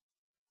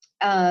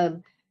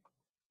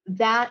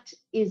 that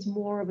is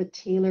more of a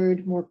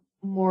tailored,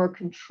 more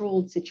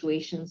controlled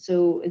situation.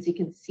 So as you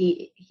can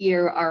see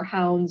here, our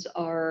hounds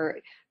are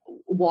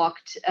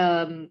walked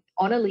on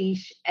a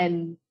leash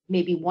and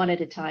maybe one at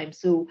a time.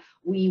 So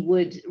we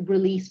would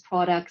release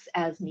products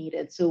as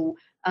needed. So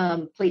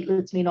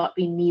platelets may not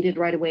be needed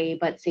right away,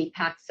 but say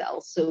PAC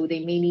cells. So they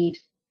may need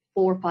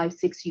 4, 5,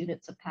 6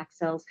 units of PAC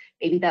cells.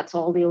 Maybe that's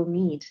all they'll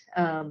need.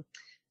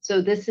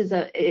 So this is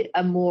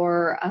a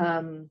more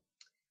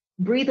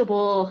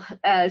breathable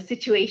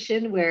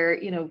situation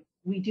where, you know,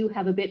 we do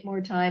have a bit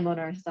more time on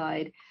our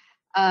side.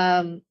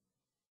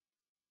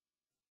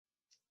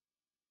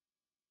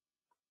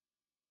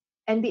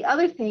 And the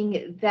other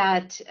thing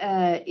that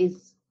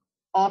is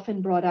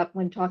often brought up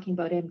when talking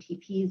about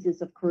MTPs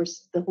is, of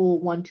course, the whole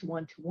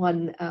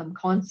one-to-one-to-one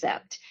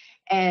concept.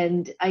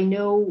 And I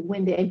know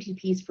when the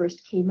MTPs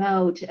first came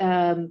out,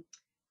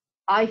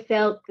 I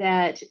felt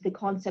that the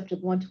concept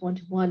of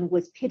one-to-one-to-one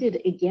was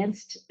pitted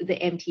against the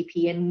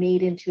MTP and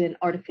made into an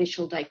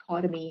artificial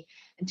dichotomy.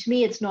 And to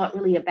me, it's not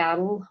really a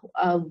battle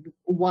of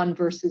one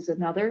versus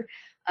another.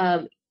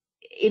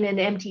 In an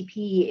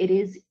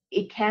MTP,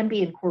 it can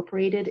be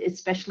incorporated,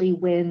 especially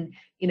when,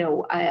 you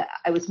know,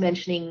 I was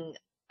mentioning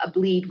a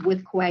bleed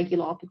with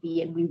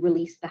coagulopathy and we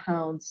release the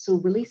hounds. So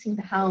releasing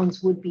the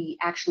hounds would be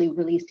actually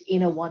released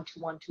in a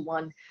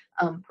one-to-one-to-one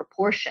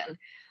proportion.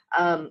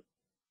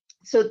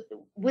 So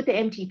with the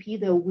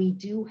MTP, though, we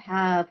do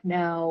have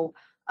now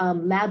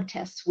lab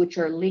tests which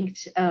are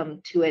linked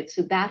to it.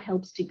 So that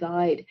helps to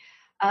guide.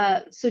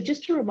 So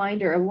just a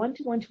reminder, a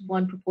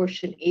one-to-one-to-one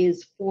proportion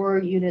is 4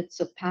 units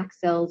of PAC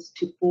cells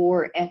to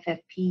 4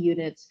 FFP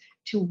units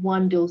to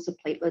 1 dose of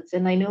platelets.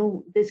 And I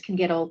know this can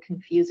get all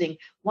confusing.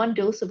 1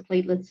 dose of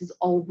platelets is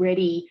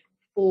already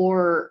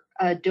for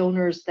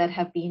donors that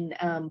have been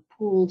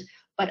pooled,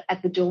 but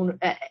at the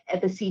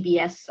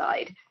CBS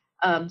side.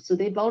 So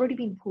they've already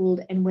been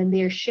pooled, and when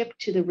they're shipped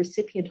to the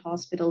recipient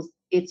hospitals,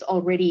 it's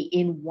already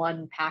in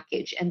one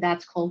package, and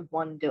that's called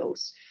 1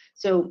 dose.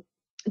 So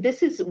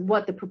this is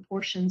what the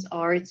proportions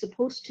are. It's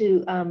supposed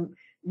to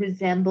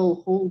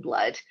resemble whole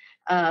blood,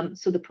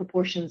 so the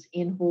proportions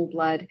in whole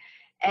blood.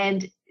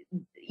 And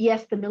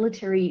yes, the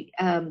military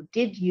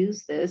did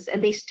use this,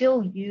 and they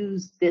still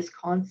use this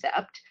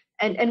concept,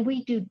 and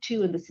we do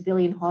too in the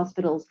civilian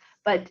hospitals.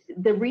 But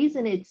the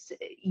reason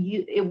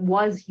it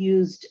was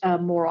used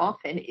more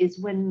often is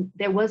when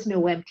there was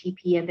no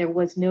MTP and there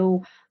was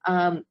no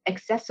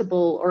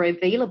accessible or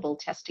available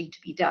testing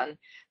to be done.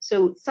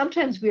 So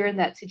sometimes we're in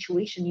that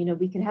situation, you know,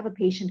 we can have a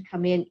patient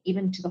come in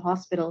even to the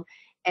hospital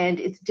and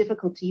it's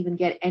difficult to even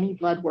get any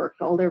blood work.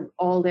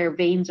 All their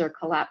veins are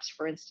collapsed,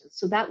 for instance.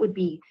 So that would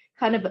be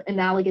kind of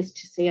analogous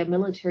to, say, a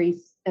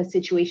military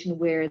situation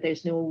where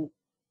there's no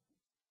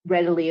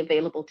readily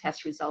available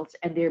test results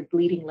and they're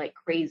bleeding like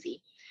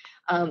crazy.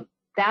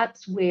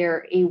 That's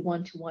where a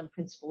one-to-one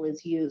principle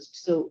is used.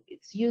 So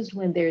it's used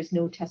when there's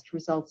no test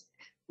results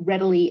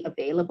readily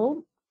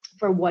available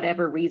for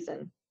whatever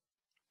reason.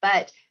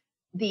 But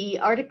the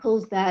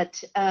articles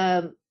that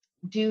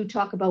do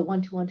talk about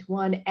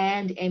one-to-one-to-one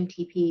and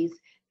MTPs,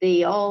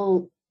 they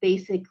all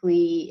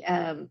basically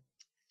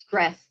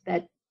stress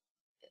that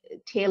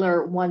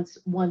tailor once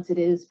it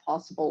is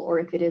possible, or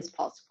if it is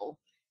possible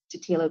to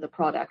tailor the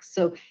products.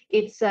 So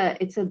it's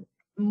a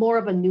more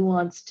of a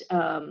nuanced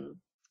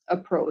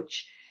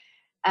approach.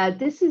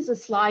 This is a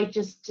slide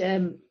just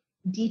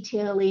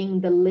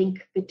detailing the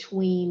link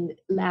between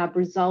lab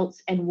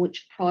results and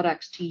which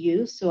products to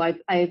use. So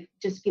I've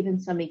just given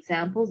some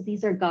examples.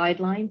 These are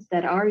guidelines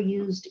that are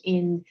used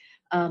in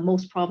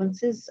most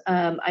provinces.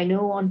 I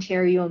know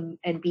Ontario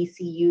and BC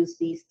use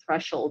these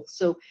thresholds.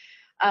 So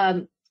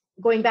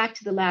going back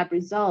to the lab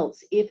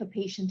results, if a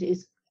patient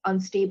is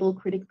unstable,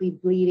 critically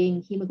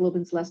bleeding,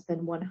 hemoglobin's less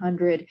than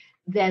 100,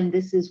 then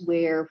this is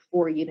where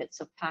 4 units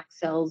of pack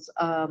cells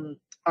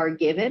are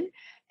given.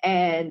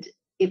 And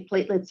if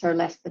platelets are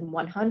less than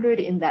 100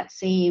 in that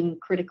same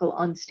critical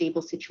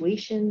unstable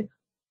situation,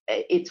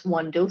 it's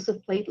 1 dose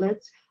of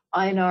platelets.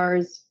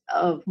 INRs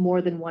of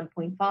more than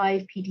 1.5,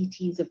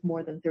 PTTs of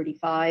more than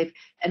 35.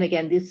 And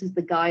again, this is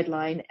the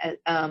guideline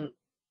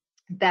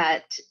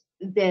that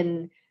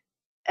then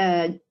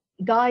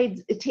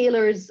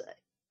tailors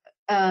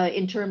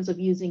in terms of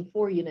using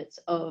 4 units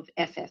of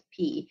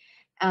FFP.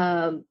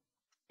 And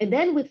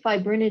then with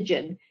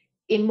fibrinogen,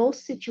 in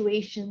most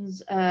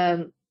situations,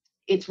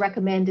 it's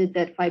recommended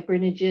that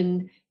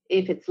fibrinogen,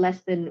 if it's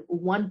less than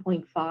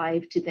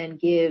 1.5, to then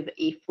give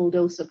a full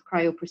dose of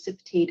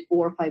cryoprecipitate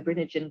or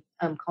fibrinogen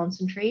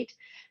concentrate.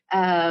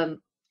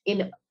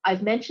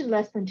 I've mentioned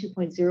less than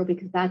 2.0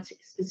 because that's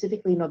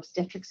specifically in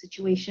obstetric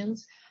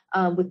situations.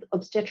 With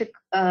obstetric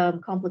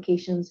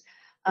complications,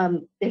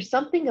 there's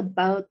something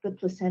about the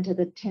placenta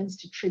that tends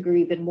to trigger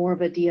even more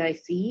of a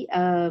DIC.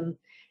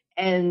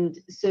 And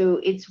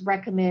so it's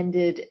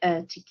recommended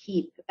to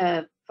keep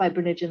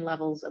fibrinogen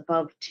levels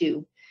above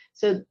 2.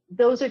 So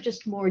those are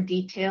just more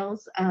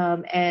details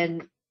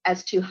and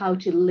as to how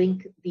to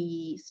link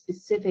the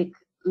specific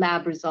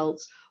lab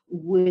results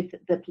with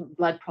the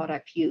blood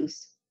product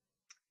use.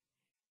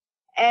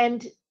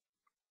 And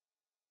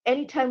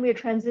anytime we're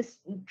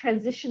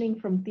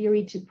transitioning from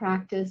theory to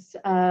practice,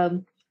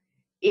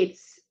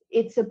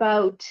 it's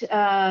about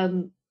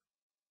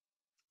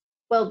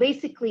well,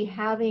 basically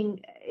having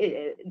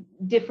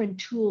different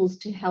tools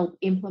to help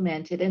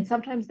implement it. And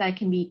sometimes that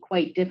can be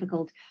quite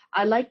difficult.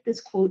 I like this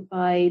quote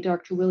by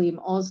Dr. William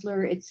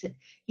Osler.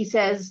 He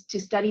says, "To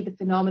study the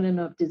phenomenon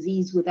of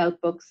disease without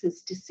books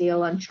is to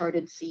sail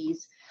uncharted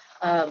seas.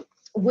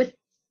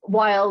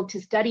 While to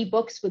study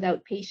books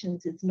without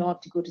patients is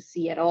not to go to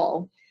sea at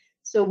all."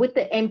 So with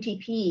the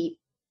MTP,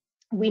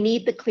 we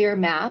need the clear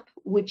map,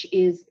 which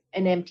is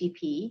an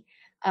MTP.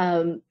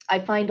 I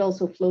find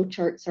also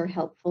flowcharts are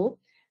helpful.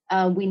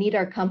 We need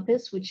our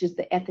compass, which is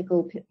the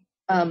ethical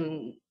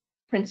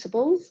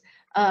principles.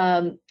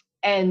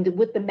 And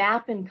with the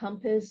map and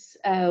compass,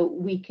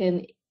 we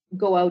can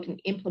go out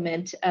and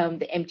implement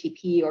the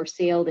MTP or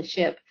sail the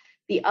ship.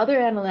 The other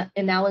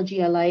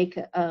analogy I like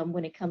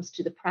when it comes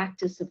to the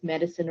practice of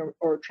medicine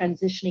or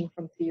transitioning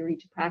from theory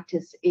to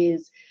practice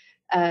is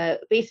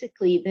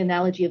basically the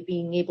analogy of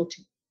being able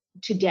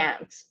to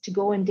dance, to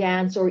go and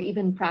dance or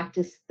even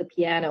practice the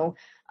piano.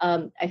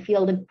 I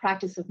feel the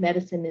practice of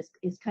medicine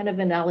is kind of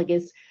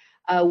analogous.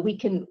 We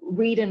can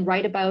read and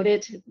write about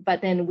it,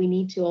 but then we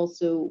need to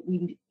also,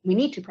 we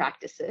need to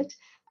practice it.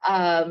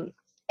 And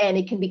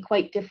it can be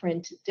quite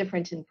different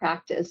in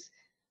practice.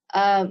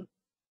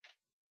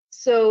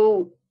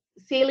 So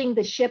sailing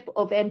the ship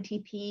of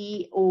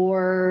MTP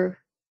or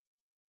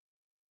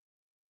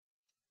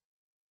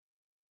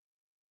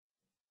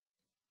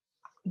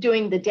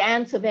doing the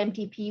dance of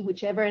MTP,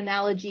 whichever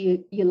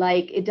analogy you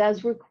like, it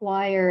does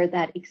require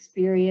that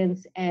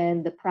experience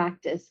and the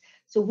practice.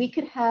 So we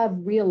could have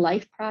real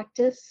life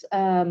practice,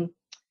 and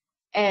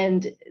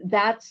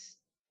that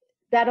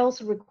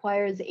also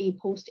requires a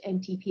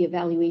post-MTP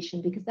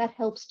evaluation because that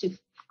helps to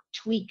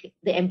tweak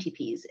the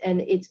MTPs.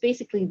 And it's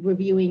basically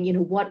reviewing, you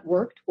know, what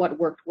worked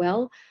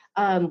well,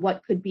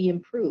 what could be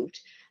improved.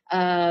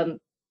 And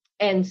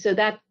so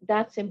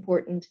that's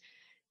important.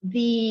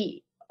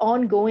 The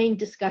ongoing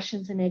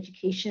discussions and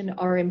education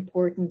are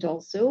important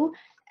also,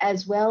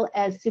 as well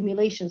as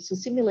simulations. So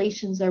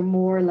simulations are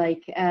more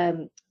like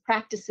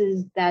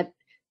practices that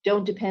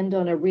don't depend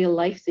on a real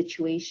life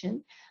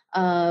situation.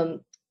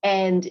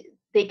 And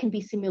they can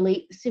be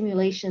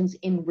simulations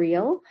in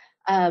real,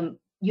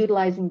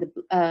 utilizing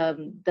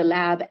the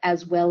lab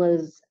as well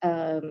as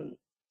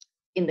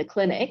in the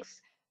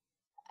clinics.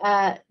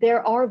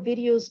 There are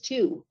videos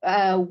too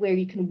where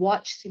you can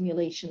watch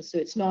simulations, so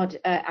it's not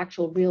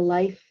actual real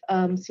life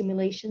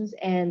simulations.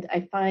 And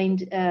I find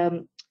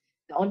the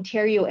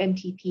Ontario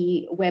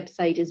MTP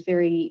website is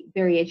very,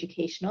 very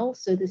educational.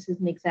 So this is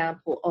an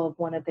example of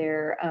one of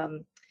their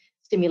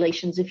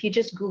simulations. If you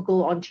just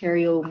Google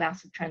Ontario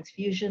massive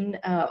transfusion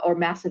or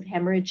massive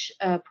hemorrhage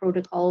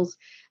protocols,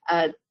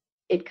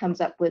 it comes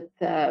up with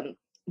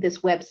this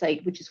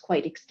website, which is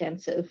quite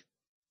extensive.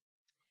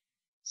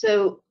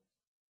 So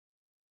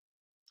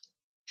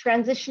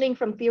transitioning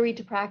from theory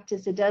to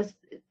practice, it does,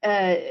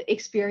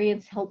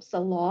 experience helps a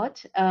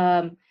lot,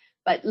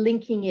 but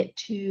linking it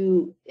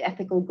to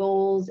ethical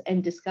goals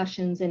and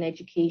discussions and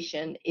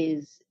education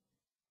is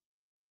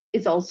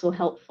also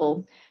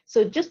helpful.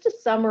 So just a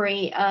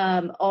summary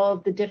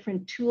of the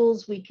different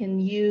tools we can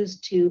use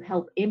to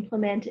help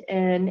implement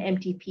an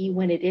MTP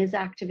when it is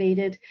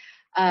activated.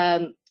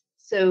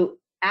 So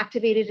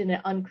activated in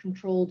an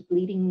uncontrolled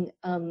bleeding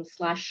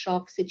 /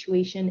 shock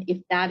situation,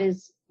 if that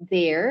is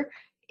there,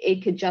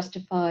 it could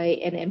justify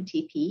an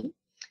MTP.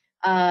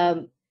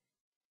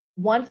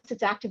 Once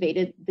it's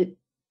activated, the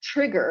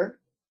trigger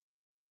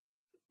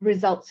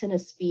results in a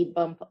speed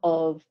bump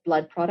of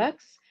blood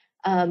products.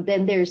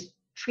 Then there's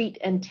treat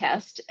and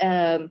test.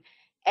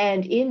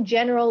 And in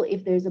general,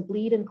 if there's a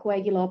bleed and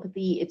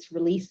coagulopathy, it's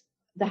release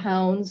the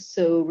hounds,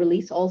 so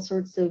release all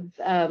sorts of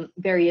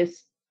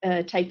various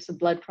types of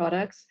blood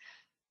products.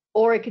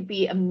 Or it could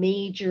be a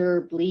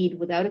major bleed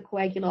without a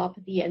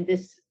coagulopathy, and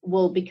this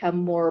will become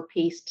more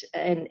paced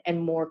and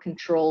more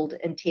controlled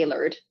and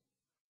tailored.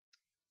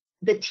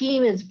 The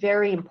team is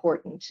very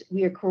important.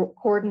 We are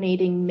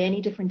coordinating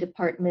many different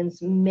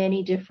departments,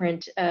 many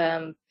different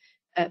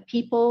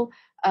people.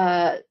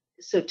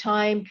 So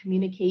time,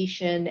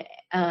 communication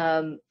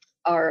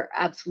are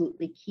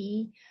absolutely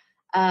key.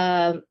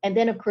 And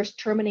then, of course,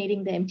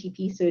 terminating the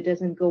MTP so it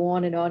doesn't go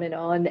on and on and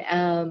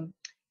on.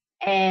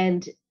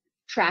 And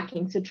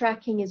tracking. So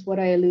tracking is what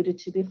I alluded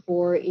to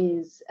before,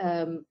 is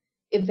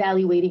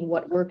evaluating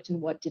what worked and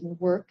what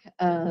didn't work,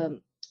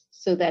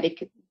 so that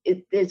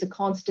there's a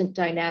constant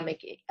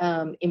dynamic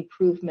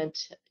improvement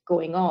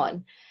going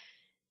on.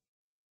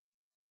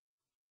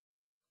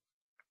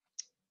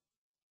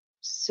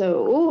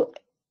 So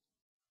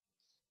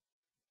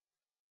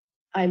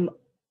I'm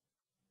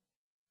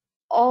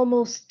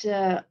almost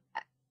at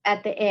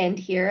the end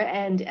here,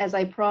 and as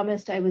I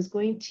promised, I was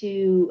going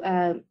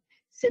to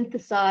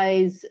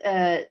synthesize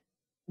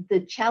the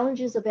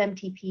challenges of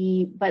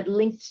MTP, but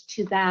linked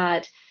to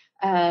that,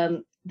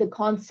 the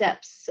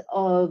concepts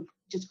of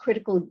just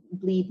critical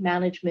bleed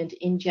management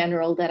in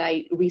general that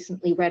I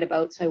recently read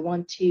about. So I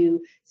want to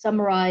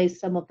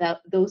summarize some of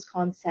those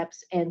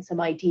concepts and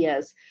some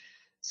ideas.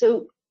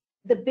 So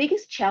the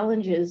biggest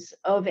challenges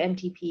of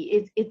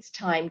MTP, it's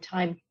time.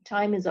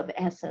 Time is of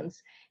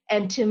essence.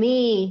 And to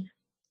me,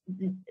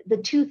 the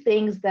two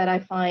things that I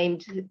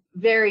find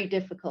very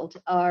difficult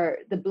are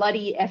the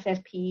bloody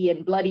FFP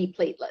and bloody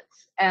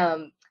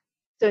platelets.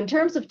 So in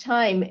terms of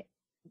time,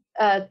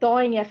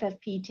 thawing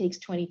FFP takes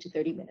 20 to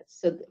 30 minutes.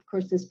 So of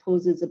course, this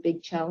poses a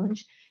big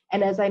challenge.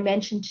 And as I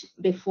mentioned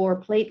before,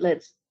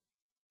 platelets,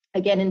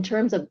 again, in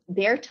terms of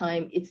their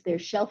time, it's their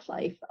shelf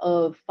life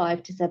of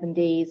 5 to 7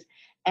 days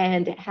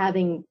and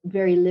having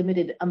very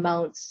limited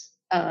amounts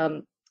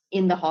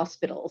in the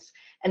hospitals.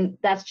 And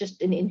that's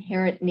just an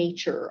inherent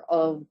nature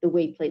of the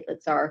way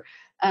platelets are.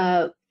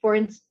 For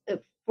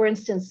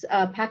instance,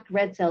 packed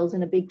red cells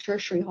in a big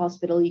tertiary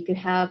hospital, you could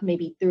have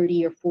maybe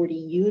 30 or 40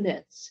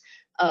 units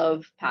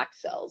of packed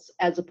cells,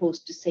 as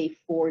opposed to, say,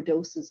 4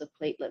 doses of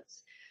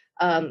platelets.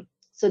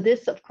 So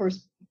this, of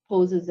course,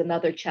 poses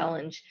another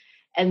challenge.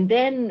 And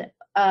then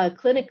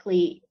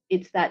clinically,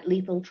 it's that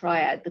lethal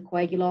triad, the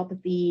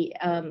coagulopathy,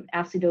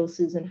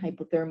 acidosis, and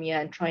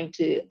hypothermia, and trying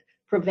to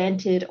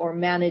prevent it or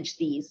manage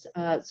these.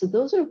 So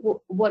those are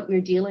what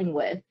we're dealing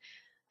with.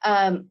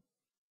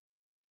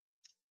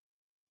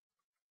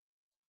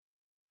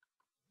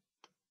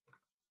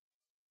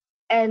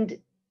 And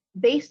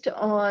based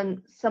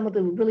on some of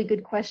the really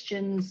good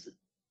questions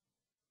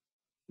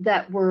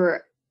that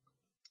were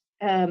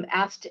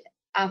asked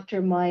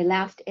after my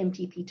last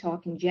MTP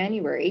talk in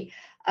January,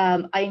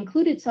 I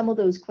included some of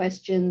those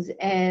questions,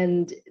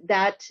 and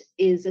that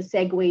is a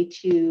segue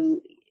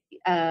to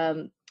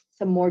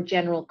some more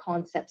general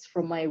concepts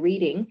from my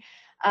reading.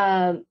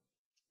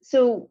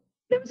 So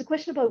there was a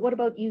question about, what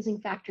about using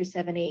factor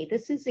 7A?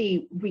 This is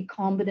a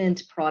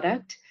recombinant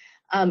product.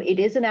 It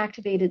is an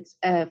activated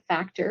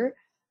factor.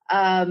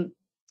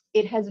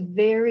 It has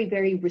very,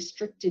 very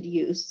restricted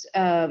use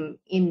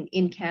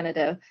in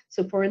Canada.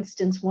 So for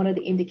instance, one of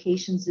the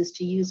indications is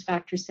to use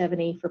factor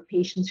 7A for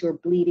patients who are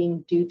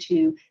bleeding due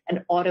to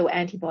an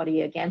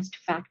autoantibody against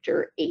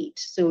factor 8.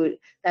 So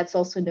that's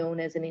also known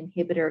as an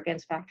inhibitor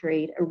against factor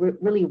 8, a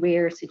really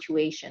rare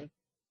situation.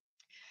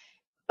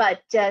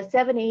 But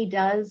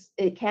 7A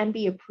it can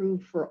be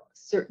approved for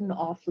certain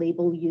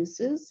off-label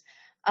uses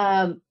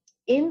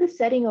in the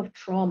setting of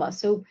trauma.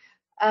 So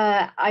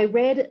I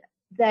read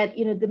that,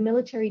 you know, the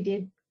military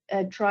did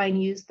try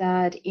and use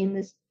that in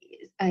this,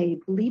 I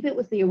believe it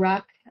was the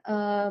Iraq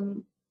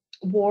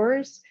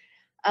wars,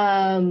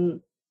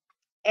 and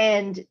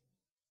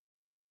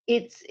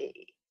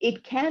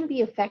it can be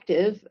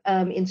effective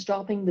in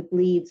stopping the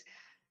bleeds,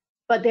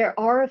 but there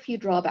are a few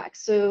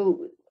drawbacks.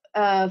 So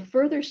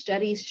further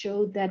studies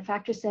showed that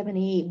factor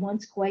 7A,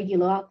 once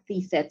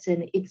coagulopathy sets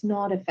in, it's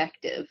not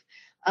effective.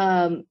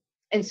 And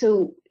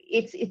so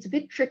it's a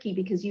bit tricky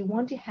because you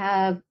want to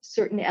have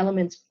certain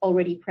elements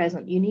already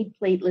present. You need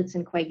platelets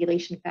and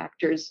coagulation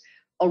factors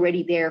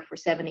already there for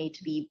 7A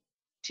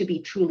to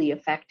be truly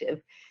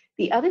effective.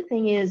 The other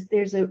thing is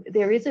there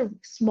is a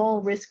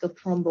small risk of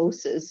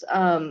thrombosis,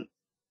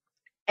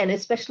 and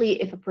especially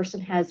if a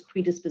person has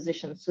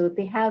predispositions. So if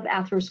they have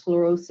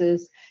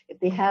atherosclerosis, if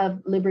they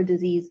have liver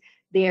disease,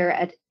 they're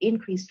at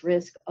increased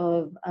risk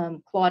of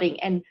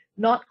clotting, and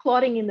not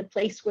clotting in the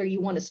place where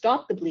you want to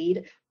stop the bleed.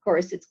 Of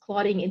course, it's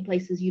clotting in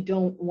places you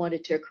don't want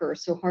it to occur.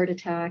 So heart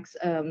attacks,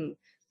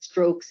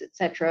 strokes,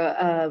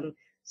 etc.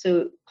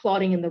 So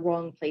clotting in the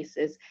wrong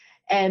places.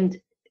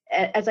 And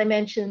as I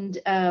mentioned,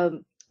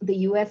 the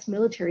US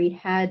military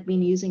had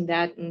been using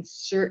that in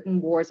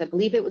certain wars. I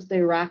believe it was the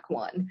Iraq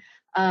one.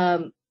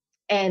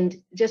 And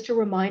just a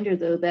reminder,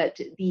 though, that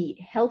the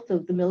health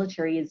of the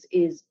military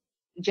is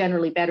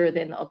generally better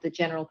than of the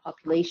general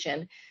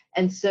population.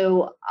 And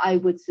so I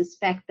would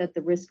suspect that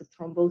the risk of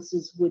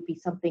thrombosis would be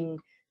something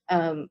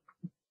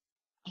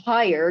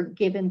higher,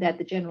 given that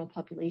the general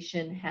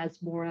population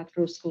has more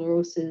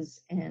atherosclerosis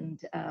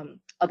and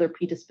other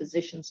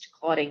predispositions to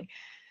clotting.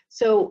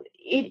 So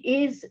it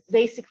is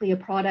basically a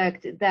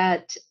product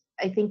that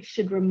I think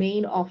should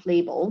remain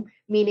off-label,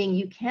 meaning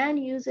you can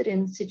use it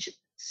in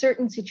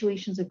certain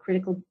situations of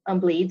critical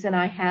bleeds, and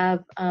I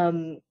have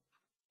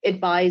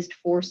advised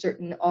for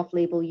certain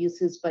off-label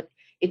uses, but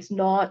it's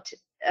not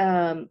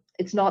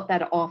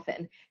that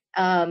often.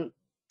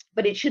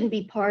 But it shouldn't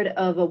be part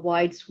of a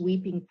wide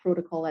sweeping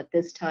protocol at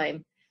this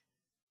time.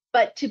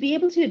 But to be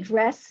able to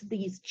address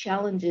these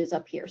challenges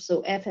up here,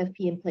 so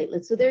FFP and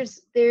platelets, so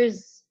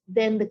there's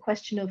then the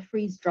question of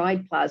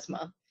freeze-dried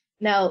plasma.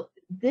 Now,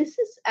 this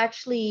is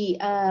actually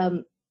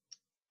a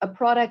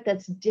product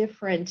that's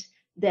different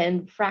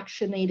than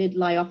fractionated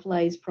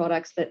lyophilized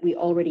products that we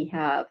already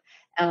have.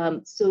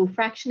 So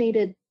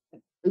fractionated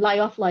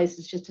lyophilized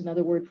is just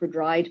another word for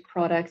dried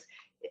products.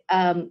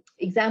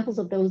 Examples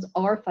of those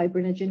are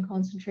fibrinogen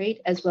concentrate,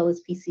 as well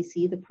as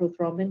PCC, the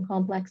prothrombin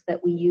complex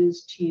that we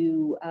use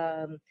to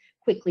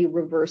quickly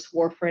reverse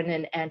warfarin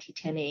and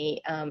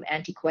anti-10A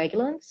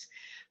anticoagulants.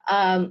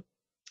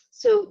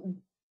 So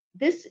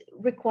this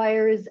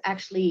requires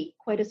actually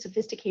quite a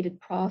sophisticated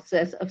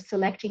process of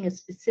selecting a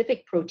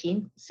specific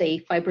protein, say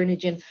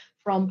fibrinogen,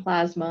 from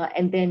plasma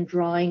and then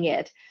drying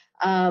it.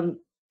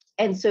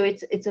 And so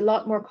it's a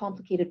lot more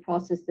complicated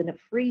process than a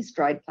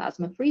freeze-dried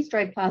plasma.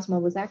 Freeze-dried plasma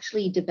was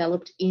actually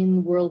developed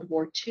in World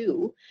War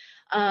II.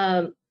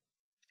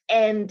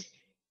 And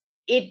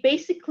it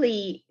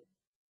basically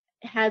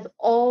has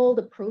all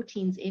the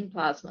proteins in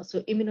plasma. So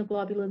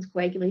immunoglobulins,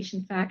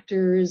 coagulation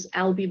factors,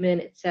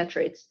 albumin,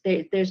 etc.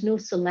 There's no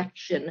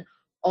selection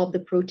of the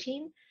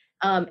protein,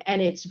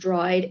 and it's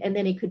dried, and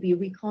then it could be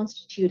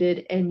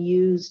reconstituted and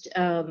used,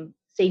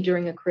 say,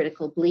 during a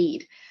critical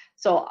bleed.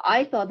 So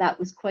I thought that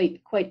was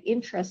quite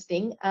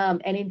interesting,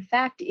 and in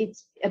fact,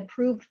 it's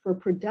approved for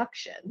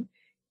production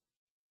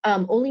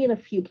only in a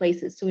few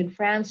places. So in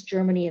France,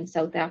 Germany, and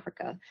South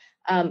Africa.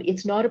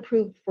 It's not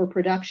approved for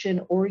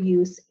production or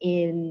use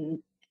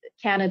in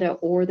Canada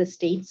or the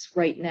States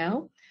right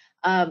now.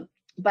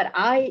 But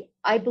I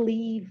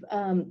believe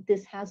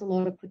this has a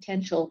lot of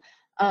potential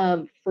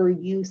for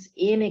use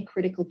in a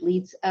critical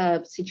bleeds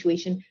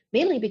situation,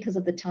 mainly because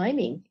of the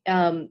timing.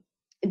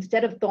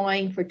 Instead of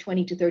thawing for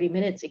 20 to 30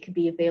 minutes, it could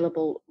be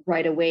available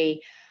right away.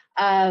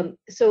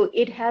 So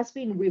it has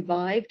been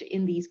revived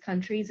in these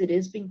countries. It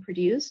is being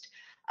produced.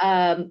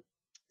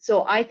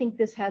 So I think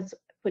this has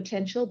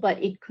potential,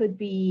 but it could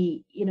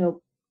be,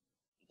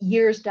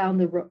 years down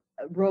the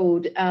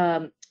road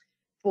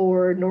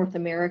for North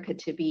America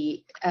to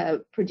be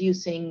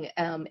producing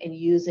and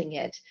using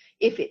it,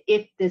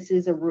 if this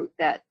is a route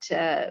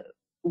that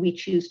we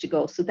choose to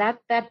go. So that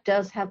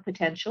does have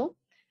potential.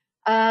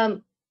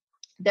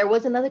 There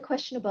was another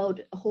question about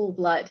whole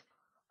blood.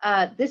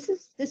 This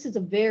is a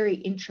very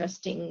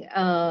interesting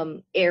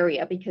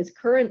area, because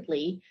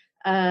currently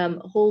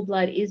whole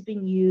blood is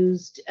being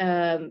used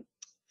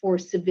for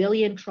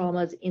civilian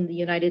traumas in the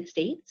United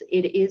States.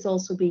 It is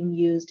also being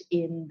used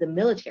in the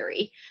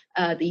military,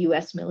 the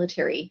US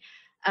military.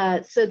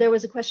 So there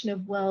was a question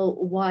of, well,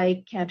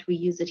 why can't we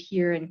use it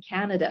here in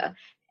Canada?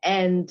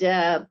 And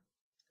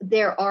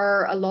there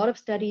are a lot of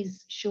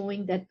studies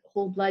showing that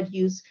whole blood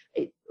use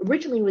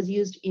originally was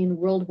used in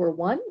World War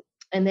I,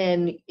 and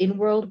then in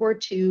World War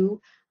II,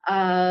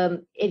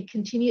 it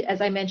continued, as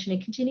I mentioned,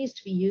 it continues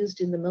to be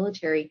used in the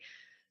military.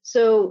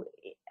 So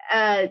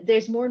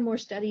there's more and more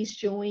studies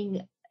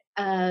showing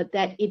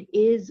that it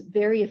is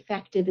very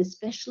effective,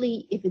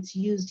 especially if it's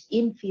used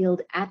in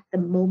field at the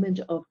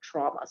moment of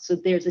trauma. So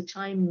there's a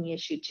timing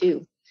issue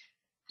too.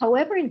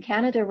 However, in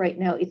Canada right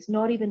now, it's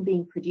not even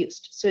being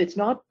produced. So it's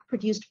not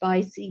produced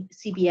by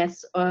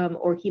CBS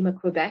or Hema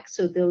Quebec.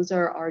 So those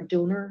are our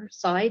donor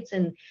sides,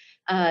 and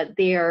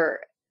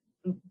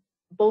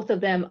both of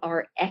them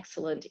are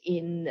excellent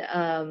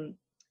in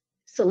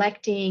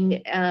selecting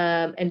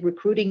and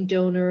recruiting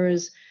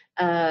donors,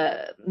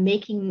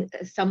 making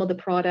some of the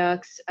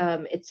products,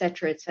 et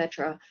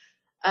cetera.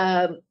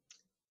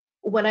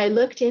 When I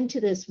looked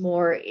into this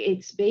more,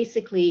 it's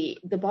basically,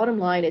 the bottom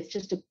line, it's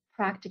just a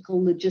practical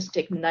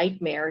logistic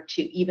nightmare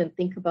to even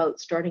think about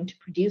starting to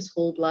produce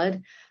whole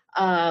blood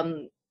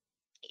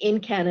in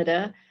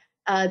Canada.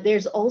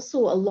 There's also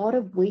a lot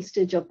of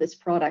wastage of this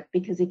product,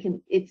 because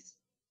it's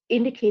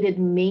indicated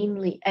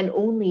mainly and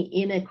only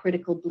in a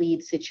critical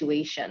bleed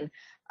situation.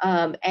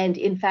 And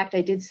in fact,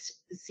 I did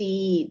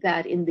see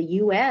that in the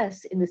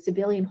US, in the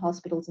civilian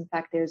hospitals, in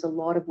fact, there's a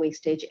lot of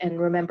wastage. And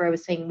remember, I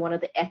was saying one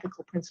of the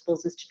ethical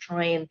principles is to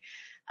try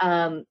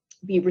and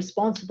be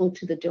responsible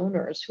to the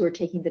donors who are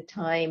taking the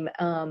time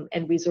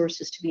and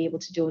resources to be able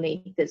to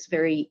donate this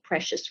very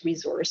precious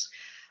resource.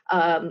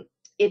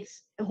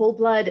 It's whole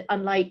blood,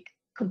 unlike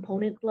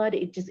component blood,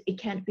 it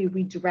can't be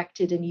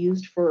redirected and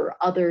used for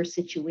other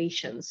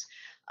situations.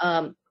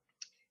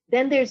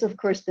 Then there's, of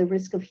course, the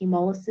risk of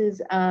hemolysis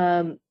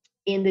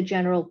in the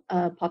general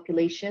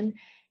population.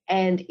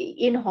 And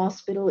in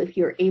hospital, if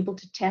you're able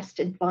to test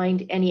and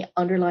find any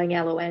underlying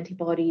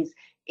alloantibodies,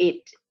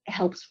 it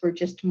helps for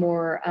just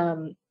more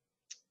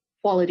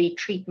quality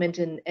treatment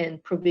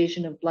and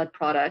provision of blood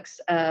products,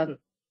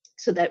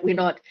 so that we're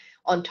not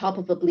on top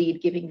of a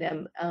bleed giving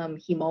them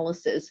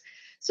hemolysis.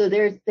 So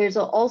there's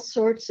all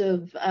sorts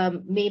of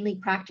mainly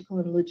practical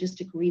and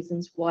logistic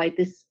reasons why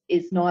this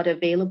is not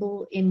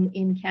available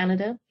in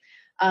Canada.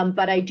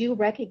 But I do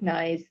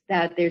recognize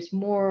that there's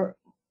more,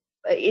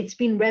 it's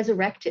been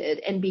resurrected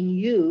and being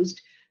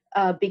used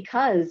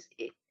because,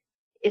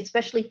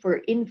 especially for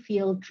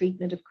in-field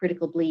treatment of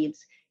critical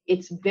bleeds,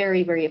 it's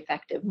very, very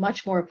effective,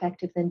 much more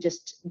effective than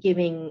just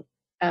giving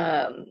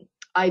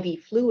IV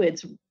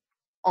fluids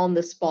on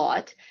the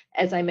spot.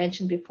 As I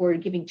mentioned before,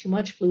 giving too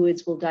much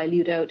fluids will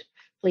dilute out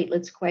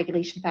platelets,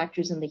 coagulation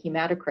factors, and the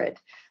hematocrit.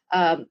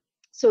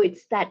 So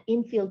it's that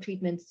in-field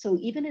treatment. So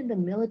even in the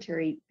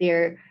military,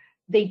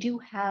 they do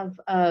have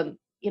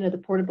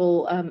the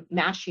portable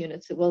MASH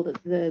units, well,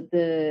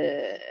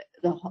 the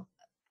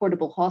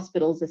portable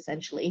hospitals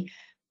essentially.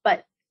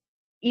 But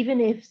even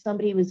if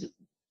somebody was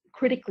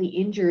critically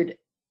injured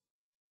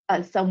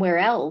somewhere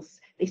else,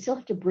 they still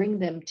have to bring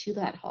them to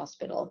that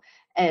hospital.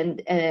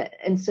 And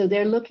so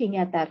they're looking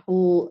at that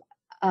whole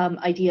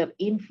idea of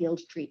in-field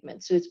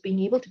treatment. So it's being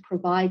able to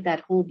provide that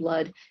whole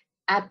blood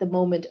at the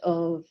moment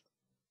of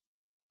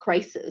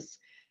crisis.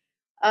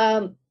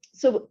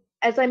 So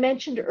as I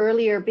mentioned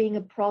earlier, being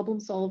a problem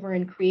solver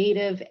and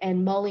creative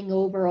and mulling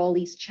over all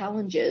these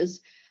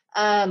challenges,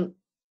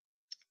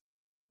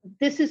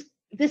 this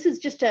is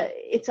just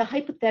it's a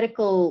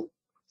hypothetical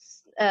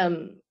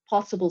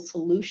possible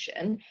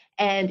solution.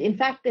 And in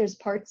fact, there's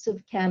parts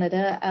of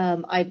Canada,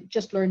 I've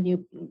just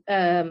learned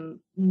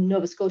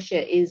Nova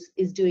Scotia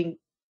is doing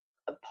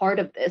a part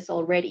of this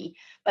already.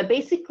 But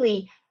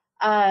basically,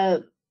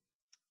 the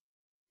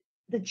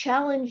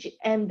challenge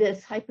and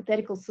this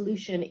hypothetical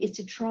solution is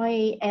to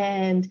try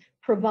and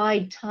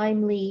provide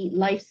timely,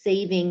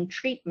 life-saving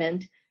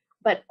treatment,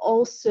 but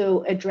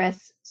also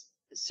address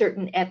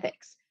certain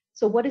ethics.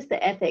 So what is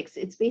the ethics?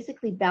 It's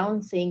basically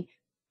balancing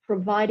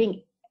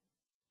providing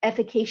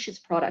efficacious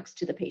products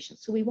to the patient.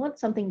 So we want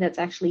something that's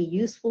actually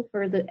useful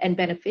and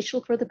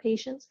beneficial for the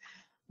patients,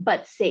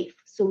 but safe.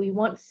 So we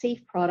want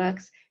safe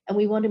products, and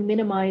we want to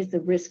minimize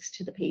the risks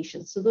to the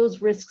patients. So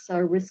those risks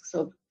are risks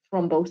of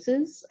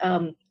thrombosis,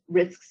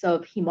 risks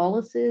of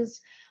hemolysis,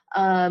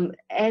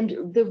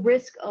 and the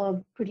risk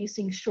of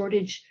producing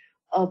shortage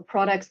of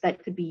products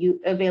that could be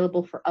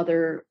available for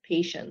other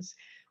patients.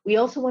 We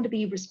also want to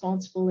be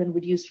responsible and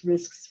reduce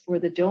risks for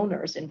the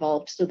donors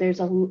involved. So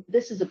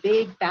this is a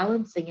big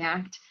balancing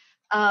act.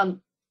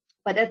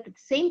 But at the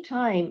same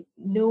time,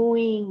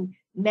 knowing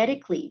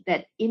medically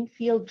that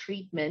in-field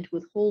treatment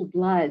with whole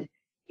blood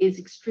is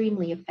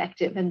extremely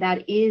effective, and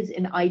that is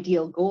an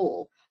ideal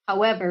goal.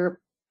 However,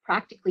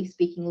 practically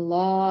speaking, a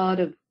lot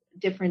of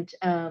different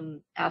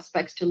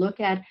aspects to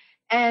look at,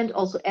 and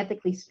also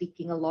ethically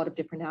speaking, a lot of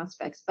different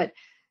aspects. But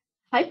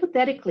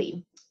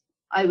hypothetically,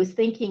 I was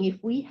thinking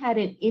if we had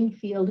an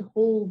in-field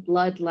whole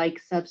blood-like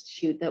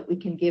substitute that we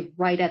can give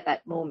right at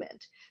that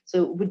moment,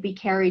 so it would be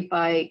carried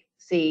by,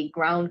 say,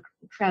 ground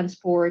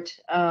transport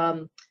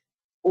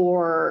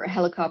or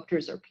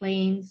helicopters or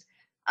planes,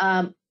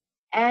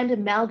 and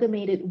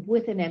amalgamated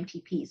with an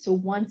MTP. So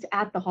once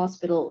at the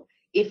hospital,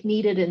 if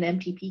needed, an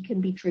MTP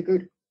can be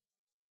triggered,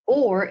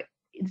 or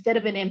instead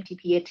of an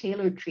MTP, a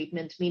tailored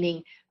treatment,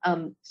 meaning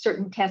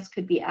certain tests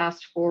could be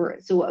asked for.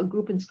 So a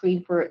group and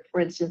screen, for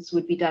instance,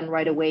 would be done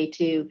right away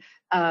to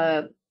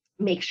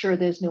make sure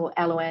there's no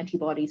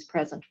alloantibodies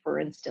present, for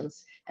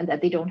instance, and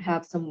that they don't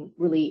have some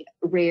really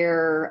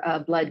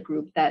rare blood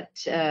group that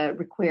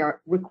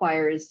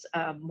requires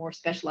more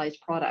specialized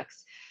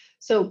products.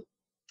 So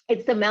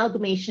it's the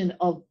amalgamation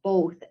of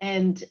both.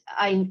 And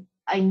I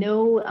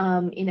know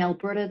in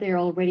Alberta, they're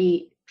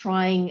already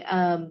trying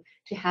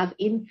to have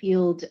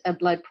in-field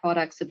blood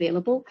products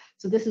available.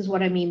 So this is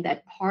what I mean,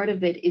 that part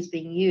of it is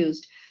being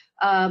used.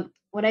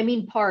 When I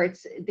mean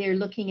parts, they're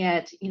looking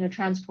at,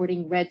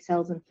 transporting red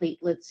cells and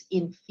platelets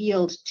in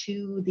field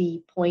to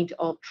the point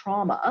of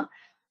trauma.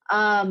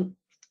 And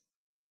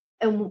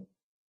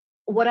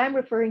what I'm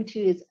referring to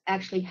is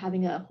actually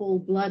having a whole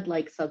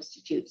blood-like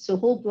substitute. So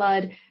whole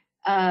blood,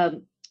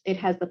 it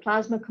has the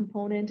plasma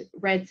component,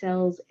 red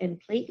cells, and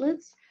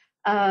platelets.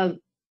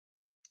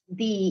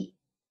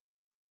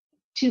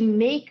 To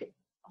make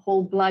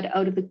whole blood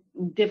out of the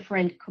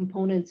different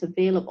components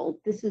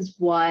available, this is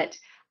what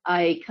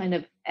I kind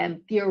of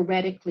am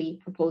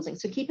theoretically proposing.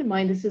 So keep in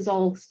mind, this is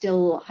all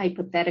still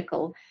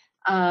hypothetical.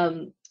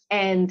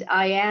 And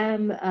I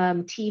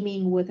am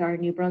teaming with our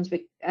New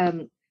Brunswick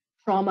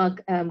trauma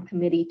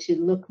committee to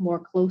look more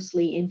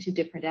closely into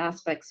different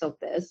aspects of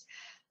this.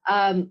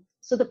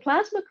 So the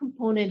plasma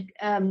component,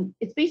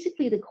 it's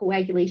basically the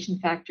coagulation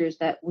factors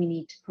that we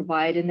need to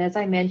provide. And as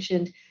I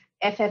mentioned,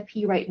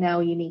 FFP right now,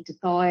 you need to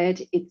thaw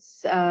it.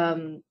 It's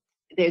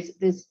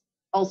there's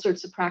all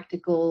sorts of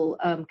practical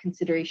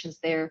considerations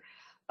there.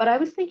 But I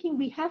was thinking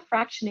we have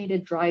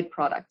fractionated dried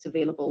products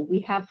available.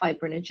 We have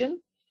fibrinogen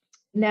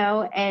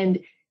now, and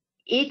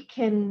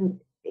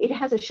it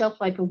has a shelf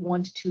life of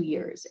 1 to 2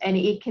 years, and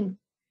it can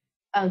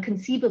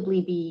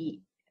conceivably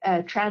be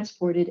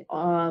transported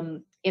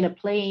in a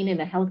plane, in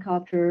a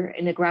helicopter,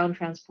 in a ground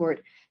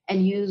transport,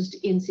 and used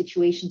in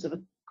situations of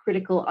a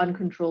critical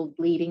uncontrolled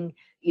bleeding.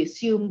 You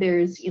assume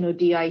there's,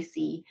 DIC,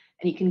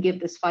 and you can give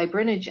this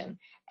fibrinogen.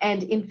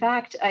 And in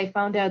fact, I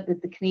found out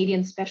that the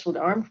Canadian Special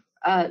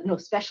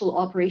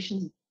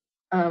Operations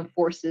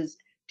Forces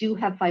do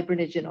have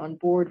fibrinogen on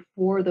board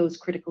for those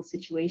critical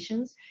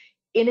situations,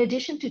 in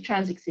addition to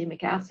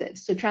tranexamic acid.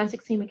 So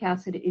tranexamic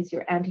acid is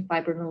your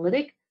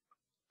antifibrinolytic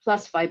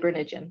plus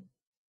fibrinogen.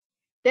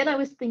 Then I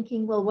was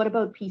thinking, well, what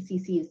about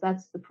PCCs?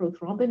 That's the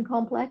prothrombin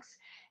complex,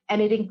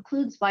 and it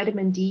includes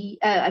vitamin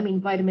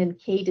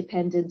K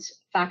dependent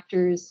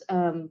factors,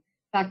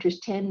 factors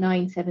 10,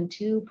 9, 7,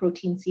 2,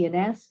 protein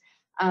CNS.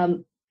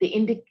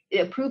 The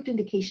approved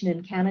indication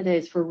in Canada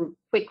is for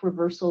quick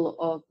reversal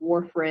of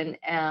warfarin,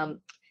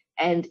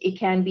 and it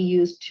can be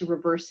used to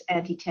reverse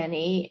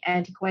anti-10A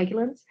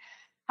anticoagulants.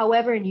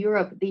 However, in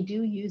Europe, they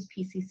do use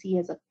PCC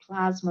as a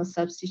plasma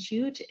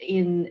substitute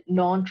in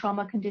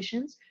non-trauma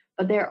conditions,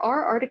 but there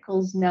are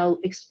articles now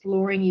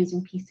exploring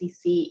using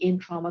PCC in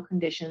trauma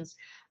conditions.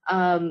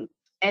 And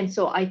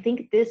so I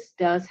think this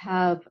does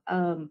have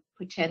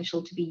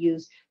potential to be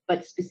used,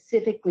 but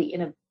specifically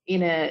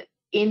in a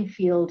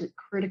in-field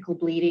critical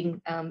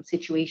bleeding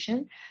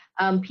situation.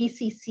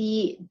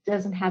 PCC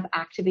doesn't have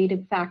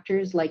activated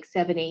factors like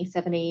 7A.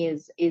 7A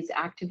is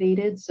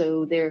activated,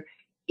 so there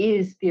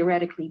is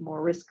theoretically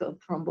more risk of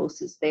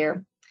thrombosis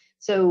there.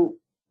 So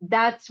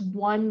that's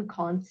one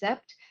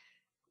concept.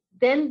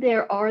 Then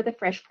there are the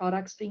fresh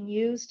products being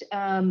used,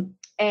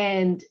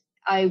 and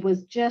I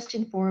was just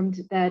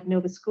informed that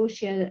Nova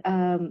Scotia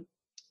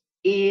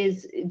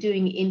is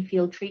doing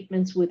in-field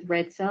treatments with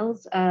red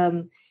cells.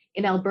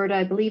 In Alberta,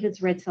 I believe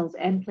it's red cells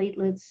and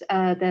platelets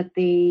that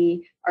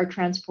they are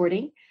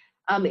transporting.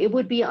 It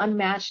would be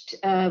unmatched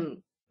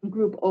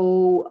group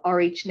O,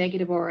 Rh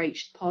negative, Rh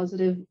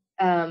positive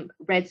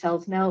red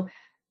cells. Now,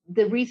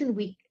 the reason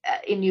we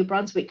in New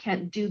Brunswick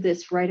can't do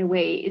this right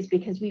away is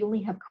because we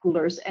only have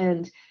coolers,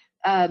 and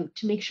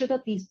to make sure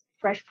that these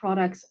fresh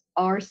products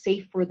are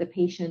safe for the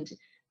patient,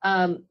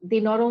 they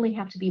not only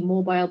have to be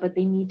mobile, but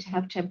they need to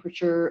have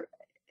temperature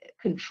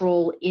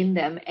control in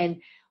them. And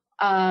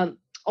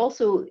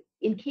also,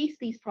 in case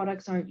these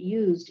products aren't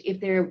used, if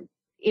they're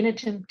in a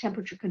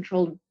temperature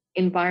controlled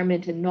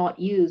environment and not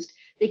used,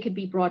 they could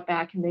be brought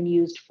back and then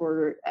used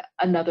for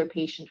another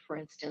patient, for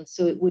instance.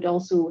 So it would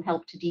also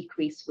help to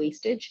decrease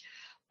wastage.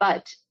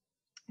 But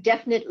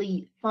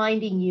definitely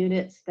finding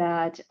units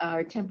that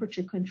are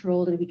temperature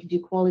controlled and we can do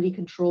quality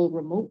control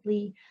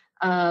remotely,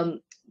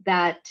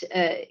 that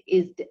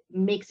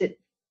makes it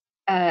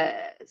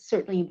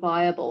certainly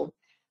viable.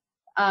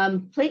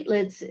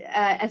 Platelets,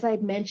 as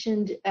I'd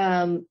mentioned,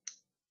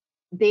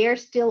 they are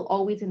still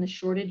always in a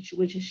shortage,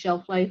 which is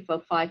shelf life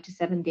of 5 to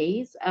 7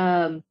 days.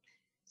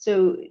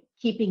 So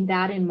keeping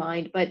that in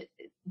mind, but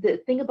the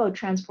thing about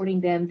transporting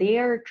them,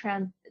 they're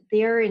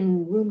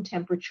in room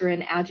temperature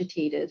and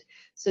agitated.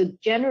 So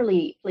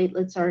generally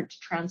platelets aren't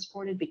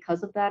transported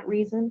because of that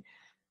reason.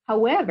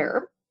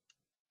 However,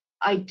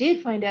 I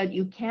did find out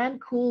you can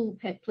cool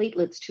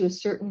platelets to a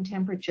certain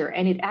temperature,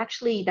 and it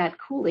actually, that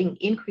cooling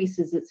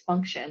increases its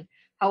function.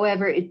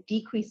 However, it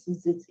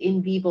decreases its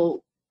in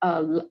vivo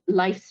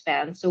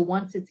lifespan. So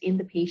once it's in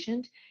the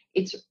patient,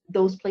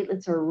 those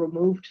platelets are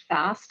removed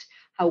fast.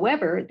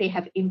 However, they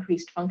have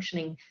increased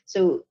functioning.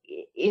 So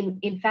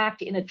in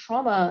fact, in a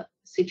trauma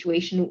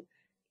situation,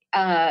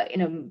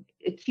 in an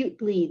acute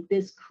bleed,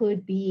 this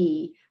could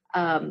be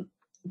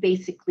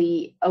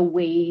basically a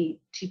way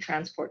to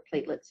transport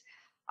platelets.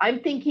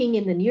 I'm thinking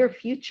in the near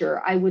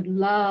future, I would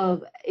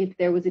love if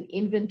there was an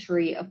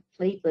inventory of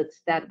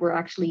platelets that were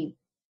actually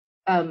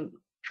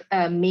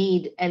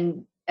made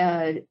and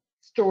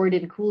stored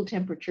in cool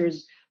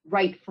temperatures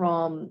right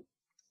from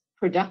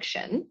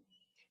production.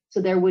 So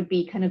there would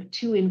be kind of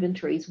two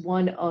inventories,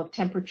 one of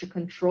temperature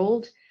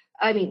controlled,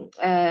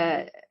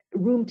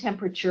 room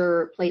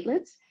temperature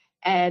platelets,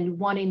 and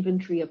one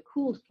inventory of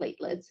cooled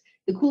platelets.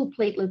 The cooled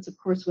platelets, of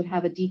course, would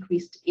have a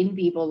decreased in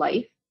vivo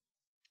life,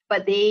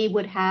 but they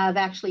would have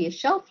actually a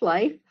shelf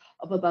life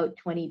of about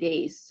 20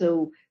 days.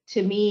 So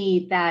to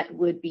me, that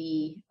would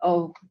be,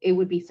 it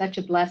would be such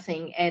a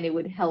blessing, and it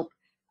would help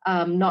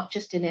not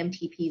just in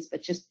MTPs,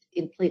 but just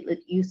in platelet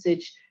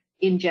usage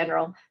in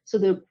general.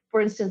 So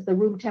for instance, the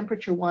room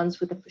temperature ones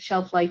with a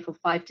shelf life of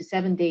 5 to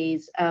 7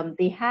 days,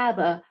 they have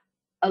a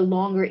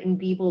longer in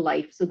vivo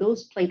life. So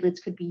those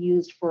platelets could be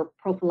used for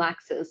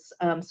prophylaxis.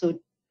 So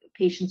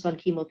patients on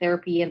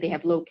chemotherapy and they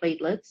have low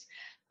platelets,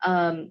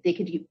 they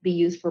could be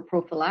used for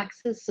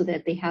prophylaxis so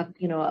that they have,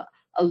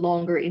 a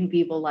longer in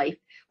vivo life,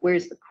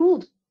 whereas the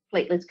cooled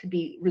platelets could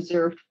be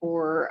reserved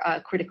for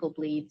critical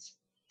bleeds.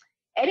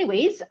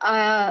 Anyways,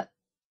 I'm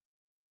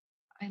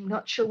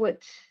not sure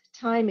what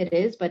time it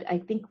is, but I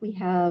think we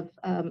have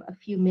a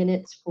few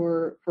minutes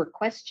for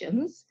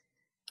questions.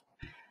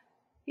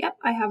 Yep,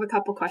 I have a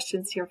couple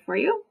questions here for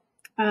you.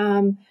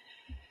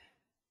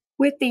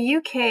 With the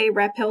UK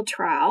REPIL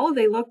trial,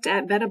 they looked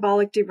at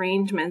metabolic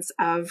derangements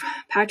of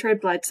packed red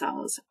blood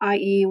cells,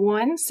 i.e.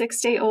 one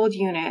 6-day-old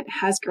unit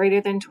has greater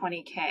than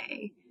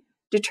 20K.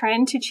 The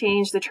trend to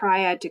change the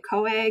triad to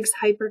coags,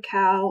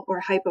 hypercal,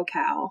 or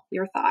hypocal.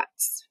 Your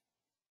thoughts?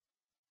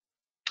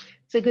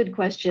 It's a good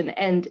question.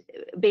 And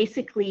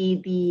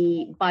basically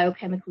the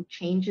biochemical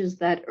changes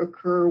that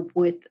occur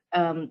with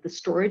the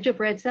storage of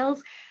red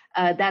cells,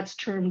 that's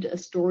termed a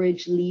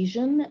storage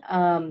lesion.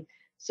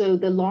 So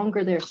the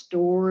longer they're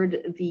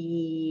stored,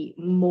 the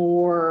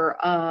more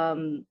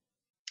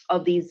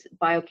of these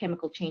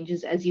biochemical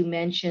changes. As you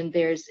mentioned,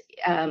 there's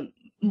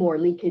more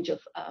leakage of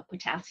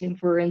potassium,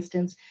 for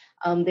instance.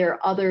 There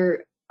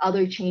are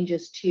other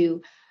changes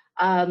too.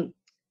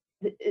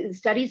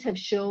 Studies have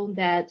shown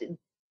that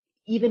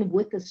even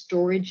with a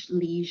storage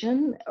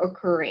lesion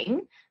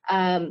occurring,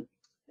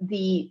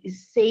 the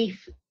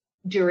safe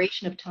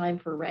duration of time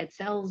for red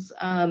cells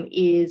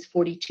is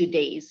 42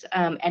 days.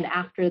 And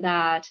after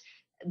that,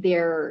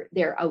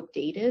 they're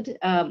outdated.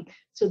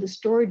 So the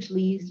storage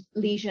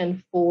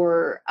lesion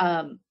for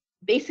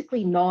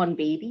basically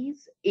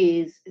non-babies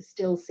is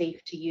still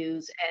safe to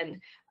use, and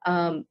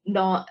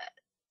not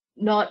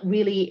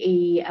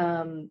really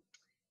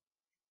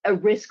a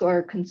risk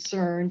or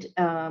concerned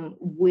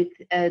with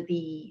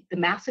the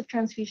massive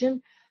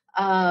transfusion.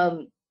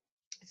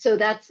 So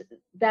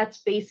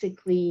that's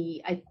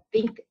basically, I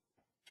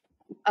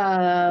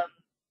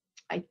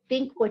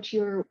think what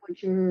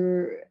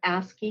you're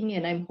asking,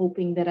 and I'm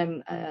hoping that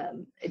I'm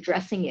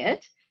addressing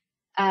it.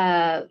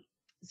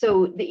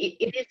 So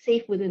it is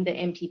safe within the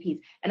MTPs,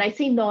 and I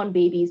say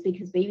non-babies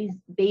because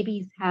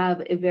babies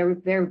have a very,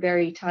 very,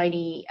 very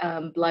tiny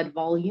blood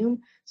volume.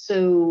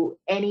 So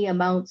any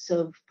amounts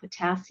of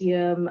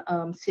potassium,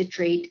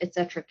 citrate,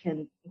 etc.,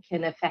 can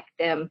affect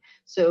them.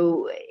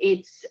 So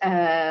it's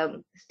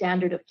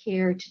standard of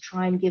care to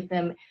try and give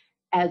them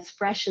as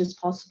fresh as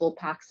possible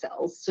packed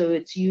cells. So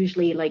it's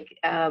usually like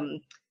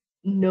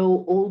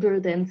no older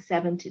than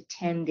 7 to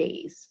 10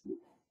 days.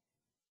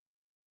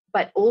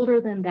 But older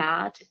than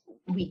that,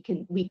 we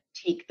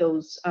take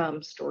those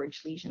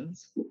storage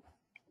lesions.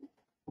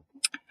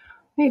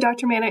 Hey,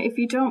 Dr. Manna, if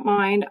you don't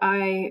mind,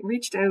 I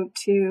reached out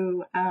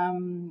to a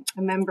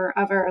member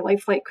of our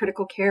Life Flight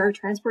Critical Care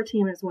Transport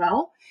team as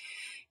well.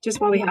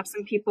 Just while we have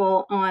some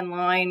people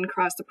online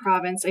across the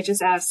province, I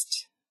just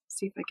asked,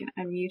 see if I can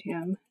unmute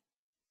him.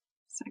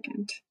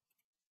 Second.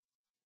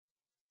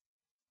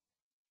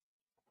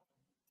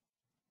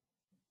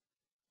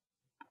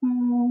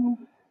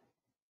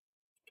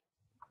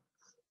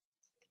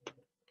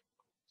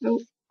 Oh,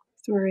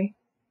 sorry.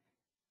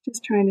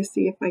 Just trying to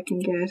see if I can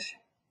get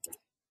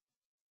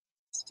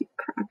Steve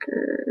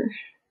Crocker.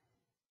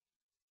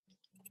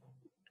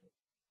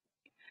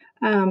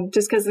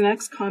 Just because the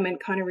next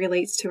comment kind of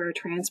relates to our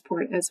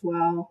transport as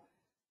well.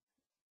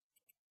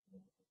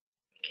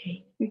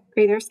 Okay. Are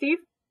you there, Steve?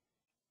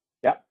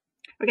 Yeah.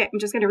 Okay, I'm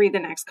just going to read the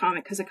next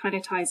comment because it kind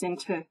of ties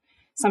into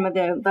some of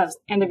the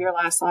end of your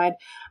last slide.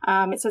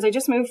 It says, I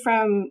just moved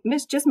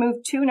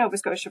to Nova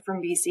Scotia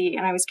from BC,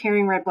 and I was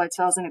carrying red blood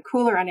cells in a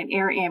cooler on an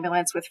air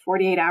ambulance with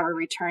 48-hour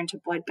return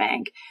to blood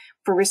bank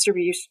for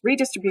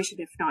redistribution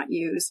if not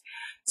used.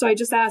 So I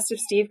just asked if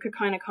Steve could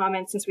kind of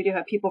comment, since we do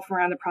have people from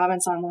around the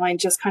province online,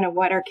 just kind of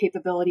what our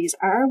capabilities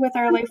are with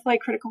our Life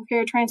Flight Critical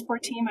Care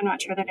Transport team. I'm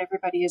not sure that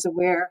everybody is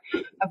aware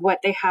of what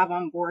they have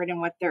on board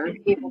and what they're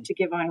able to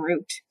give en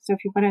route. So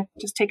if you want to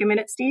just take a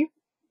minute, Steve.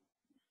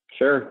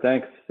 Sure,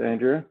 thanks,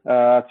 Andrea.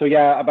 So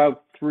yeah,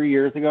 about 3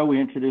 years ago,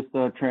 we introduced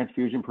the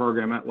transfusion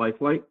program at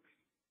LifeLight,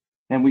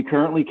 and we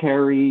currently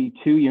carry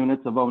 2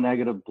 units of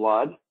O-negative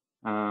blood.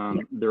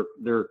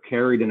 They're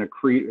carried in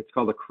it's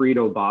called a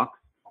Credo box.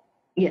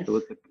 Yes.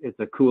 So it's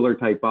a cooler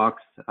type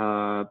box.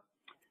 And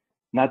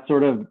that's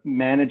sort of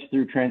managed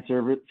through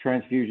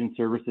transfusion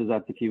services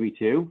at the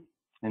QE2.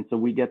 And so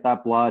we get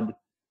that blood.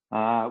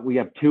 We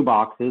have 2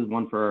 boxes,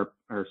 one for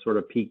our sort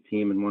of peak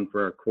team and one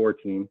for our core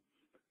team.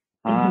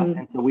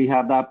 And so we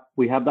have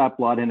that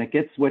blood, and it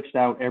gets switched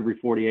out every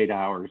 48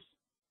 hours.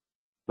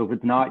 So if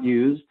it's not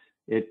used,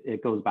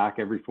 it goes back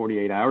every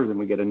 48 hours, and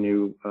we get a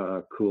new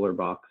cooler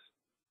box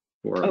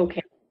for us.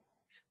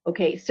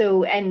 Okay.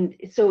 So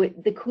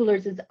the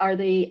coolers, are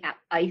they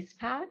ice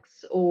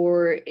packs,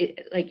 or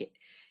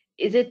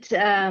is it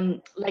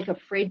like a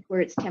fridge where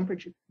it's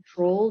temperature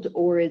controlled,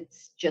 or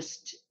it's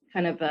just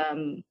kind of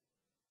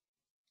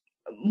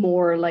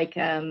more like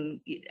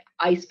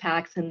ice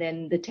packs, and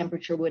then the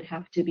temperature would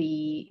have to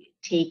be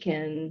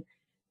taken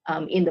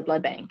in the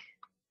blood bank?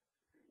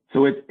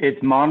 So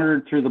it's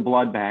monitored through the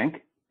blood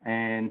bank,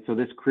 and so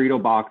this Credo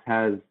box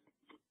has,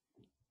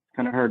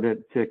 kind of hard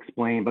to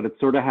explain, but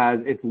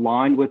it's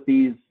lined with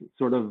these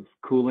sort of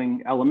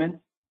cooling elements,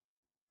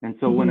 and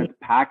so when it's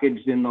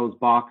packaged in those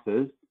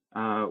boxes,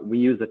 we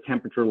use a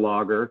temperature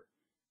logger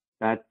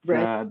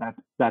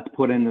that's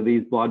put into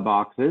these blood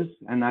boxes,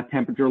 and that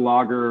temperature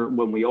logger,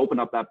 when we open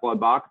up that blood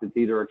box, it's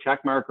either a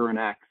check mark or an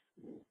X.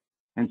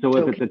 And so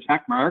if it's a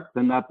check mark,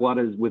 then that blood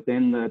is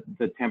within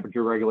the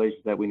temperature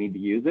regulations that we need to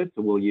use it,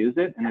 so we'll use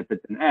it. And if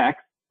it's an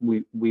X,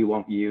 we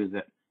won't use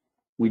it.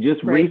 We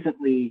just Right.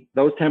 recently,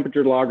 those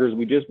temperature loggers,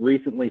 we just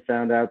recently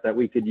found out that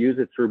we could use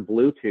it through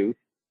Bluetooth.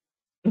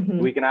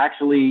 We can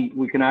actually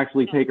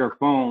take our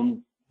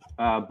phones,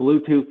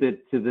 Bluetooth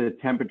it to the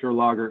temperature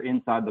logger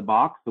inside the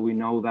box, so we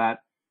know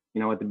that, you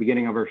know, at the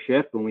beginning of our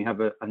shift, when we have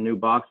a new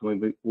box,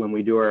 when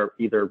we do our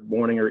either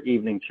morning or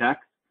evening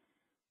checks,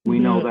 we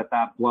know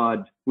that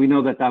blood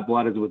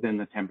is within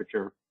the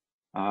temperature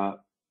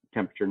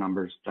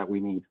numbers that we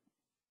need.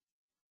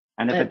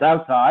 And if it's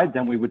outside,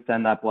 then we would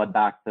send that blood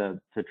back to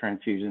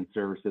transfusion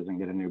services and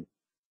get a new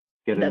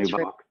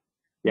box.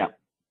 Yeah.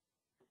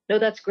 No,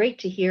 that's great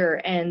to hear.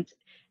 And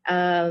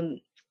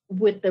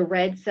with the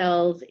red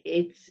cells,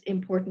 it's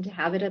important to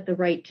have it at the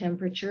right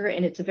temperature,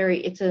 and it's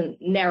a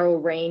narrow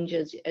range,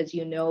 as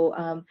you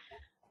know,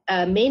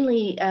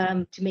 mainly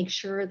to make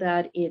sure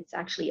that it's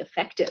actually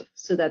effective,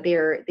 so that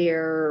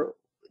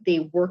they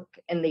work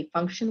and they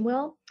function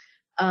well.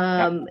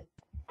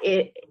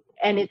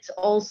 And it's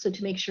also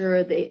to make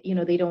sure that, you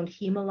know, they don't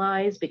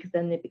hemolyze, because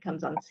then it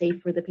becomes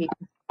unsafe for the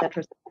patient,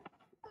 etc.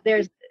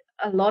 There's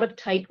a lot of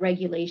tight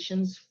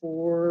regulations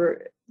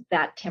for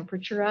that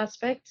temperature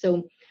aspect.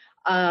 So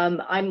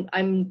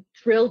I'm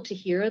thrilled to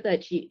hear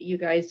that you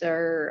guys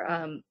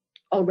are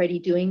already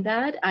doing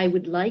that. I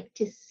would like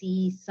to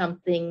see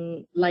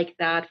something like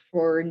that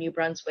for New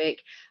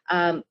Brunswick.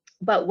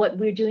 But what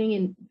we're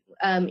doing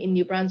in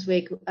New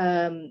Brunswick,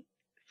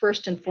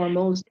 first and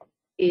foremost,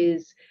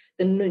 is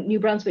the New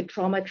Brunswick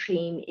trauma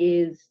team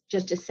is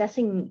just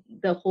assessing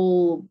the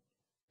whole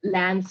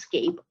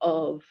landscape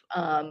of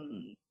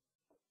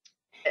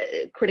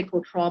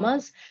critical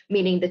traumas,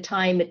 meaning the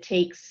time it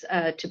takes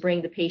to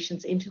bring the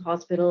patients into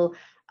hospital,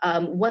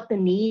 what the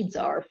needs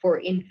are for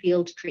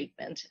in-field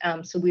treatment.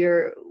 So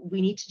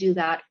we need to do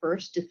that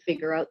first to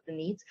figure out the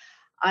needs.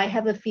 I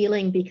have a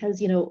feeling,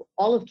 because, you know,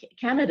 all of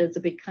Canada is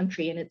a big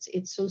country, and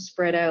it's so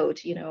spread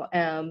out, you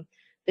know,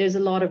 there's a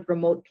lot of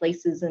remote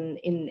places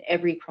in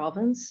every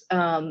province.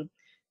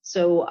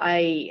 So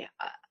I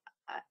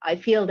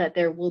feel that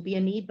there will be a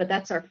need, but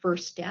that's our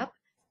first step.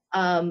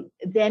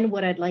 Then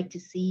what I'd like to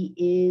see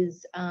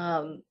is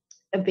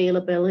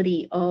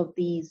availability of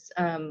these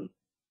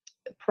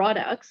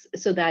products,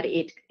 so that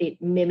it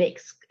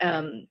mimics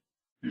kind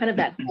of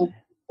that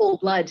whole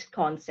blood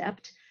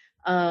concept.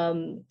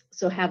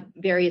 So have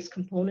various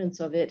components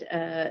of it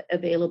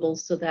available,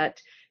 so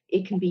that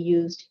it can be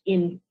used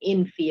in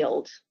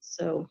field.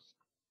 So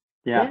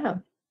yeah,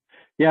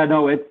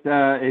 no,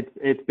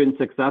 it's been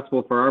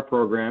successful for our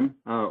program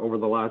over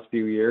the last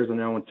few years. I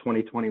know in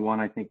 2021,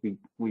 I think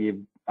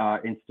we've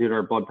instituted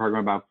our blood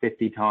program about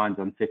 50 times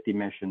on 50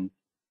 missions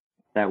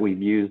that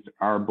we've used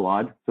our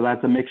blood. So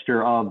that's a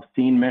mixture of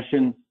scene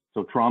missions,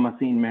 so trauma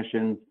scene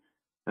missions,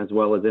 as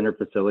well as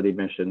interfacility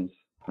missions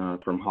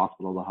from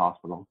hospital to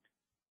hospital.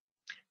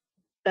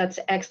 That's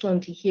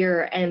excellent to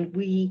hear, and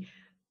we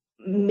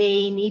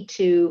may need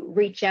to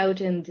reach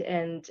out and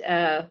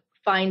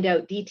find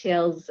out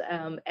details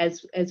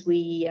as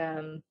we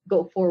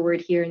go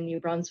forward here in New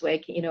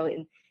Brunswick, you know,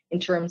 in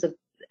terms of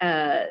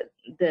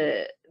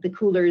the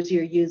coolers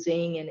you're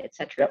using, and et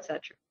cetera, et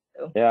cetera.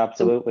 So, yeah,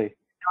 absolutely. So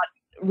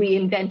not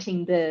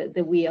reinventing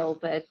the wheel,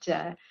 but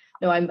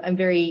no, I'm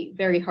very,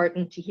 very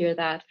heartened to hear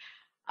that.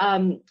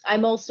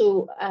 I'm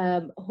also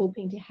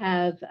hoping to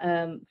have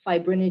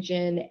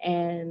fibrinogen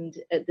and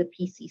the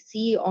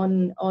PCC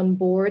on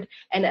board.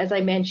 And as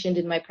I mentioned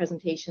in my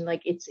presentation,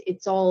 like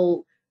it's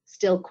all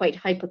still quite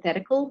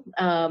hypothetical.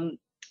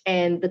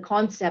 And the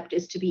concept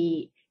is to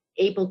be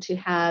able to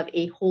have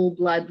a whole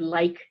blood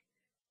like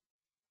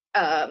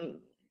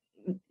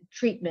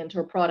treatment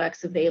or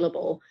products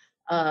available.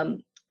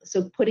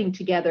 So putting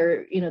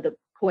together, you know, the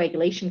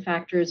coagulation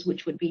factors,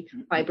 which would be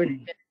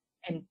fibrinogen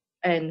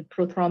and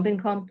prothrombin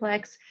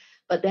complex,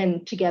 but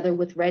then together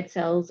with red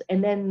cells,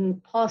 and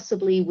then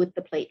possibly with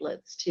the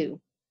platelets too.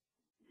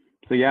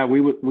 So yeah,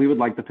 we would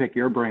like to pick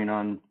your brain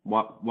on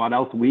what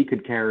else we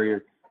could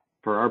carry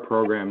for our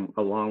program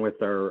along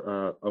with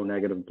our O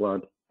negative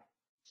blood.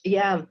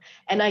 Yeah,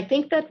 and I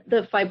think that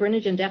the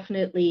fibrinogen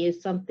definitely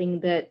is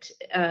something that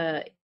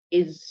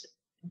is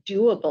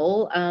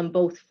doable,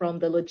 both from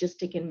the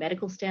logistic and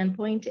medical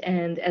standpoint.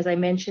 And as I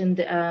mentioned,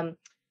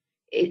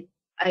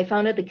 I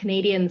found at the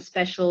Canadian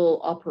Special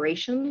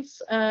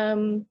Operations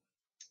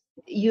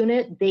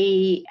Unit,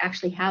 they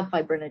actually have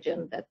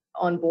fibrinogen that's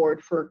on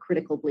board for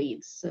critical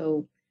bleeds.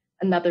 So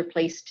another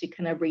place to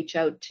kind of reach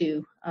out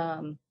to.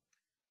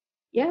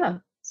 Yeah.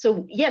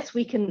 So yes,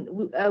 we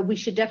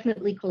should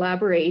definitely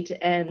collaborate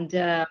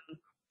and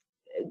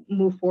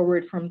move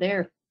forward from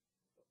there.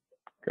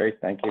 Great,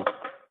 thank you.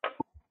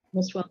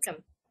 Most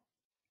welcome.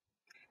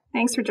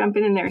 Thanks for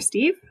jumping in there,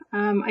 Steve.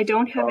 I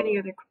don't have any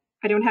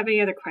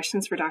other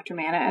questions for Dr.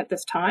 Manna at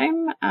this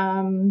time.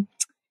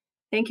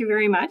 Thank you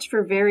very much for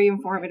a very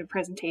informative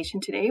presentation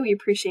today. We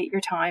appreciate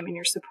your time and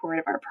your support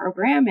of our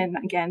program. And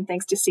again,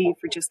 thanks to Steve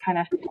for just kind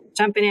of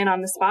jumping in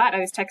on the spot. I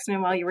was texting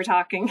him while you were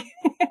talking.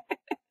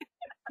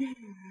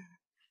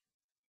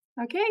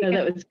 Okay. No,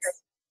 that was great.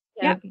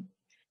 Yeah.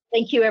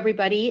 Thank you,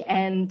 everybody.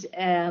 And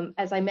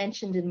as I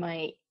mentioned in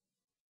my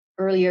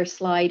earlier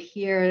slide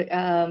here,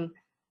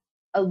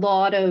 a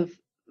lot of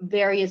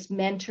various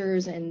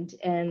mentors and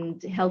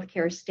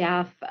healthcare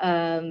staff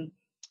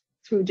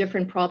through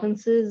different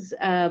provinces.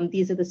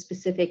 These are the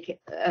specific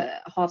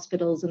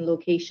hospitals and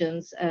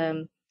locations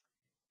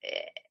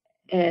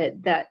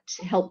that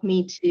helped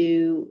me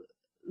to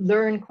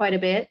learn quite a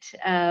bit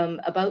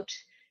about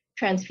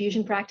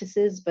transfusion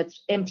practices, but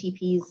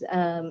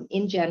MTPs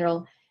in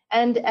general,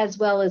 and as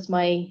well as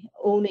my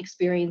own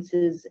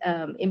experiences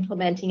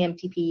implementing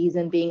MTPs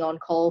and being on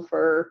call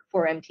for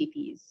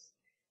MTPs.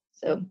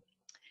 So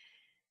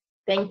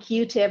thank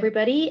you to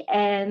everybody,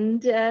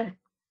 and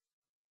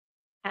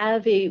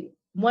have a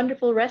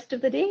wonderful rest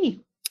of the day.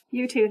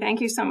 You too. Thank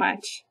you so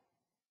much.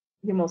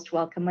 You're most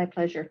welcome. My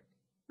pleasure.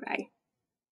 Bye.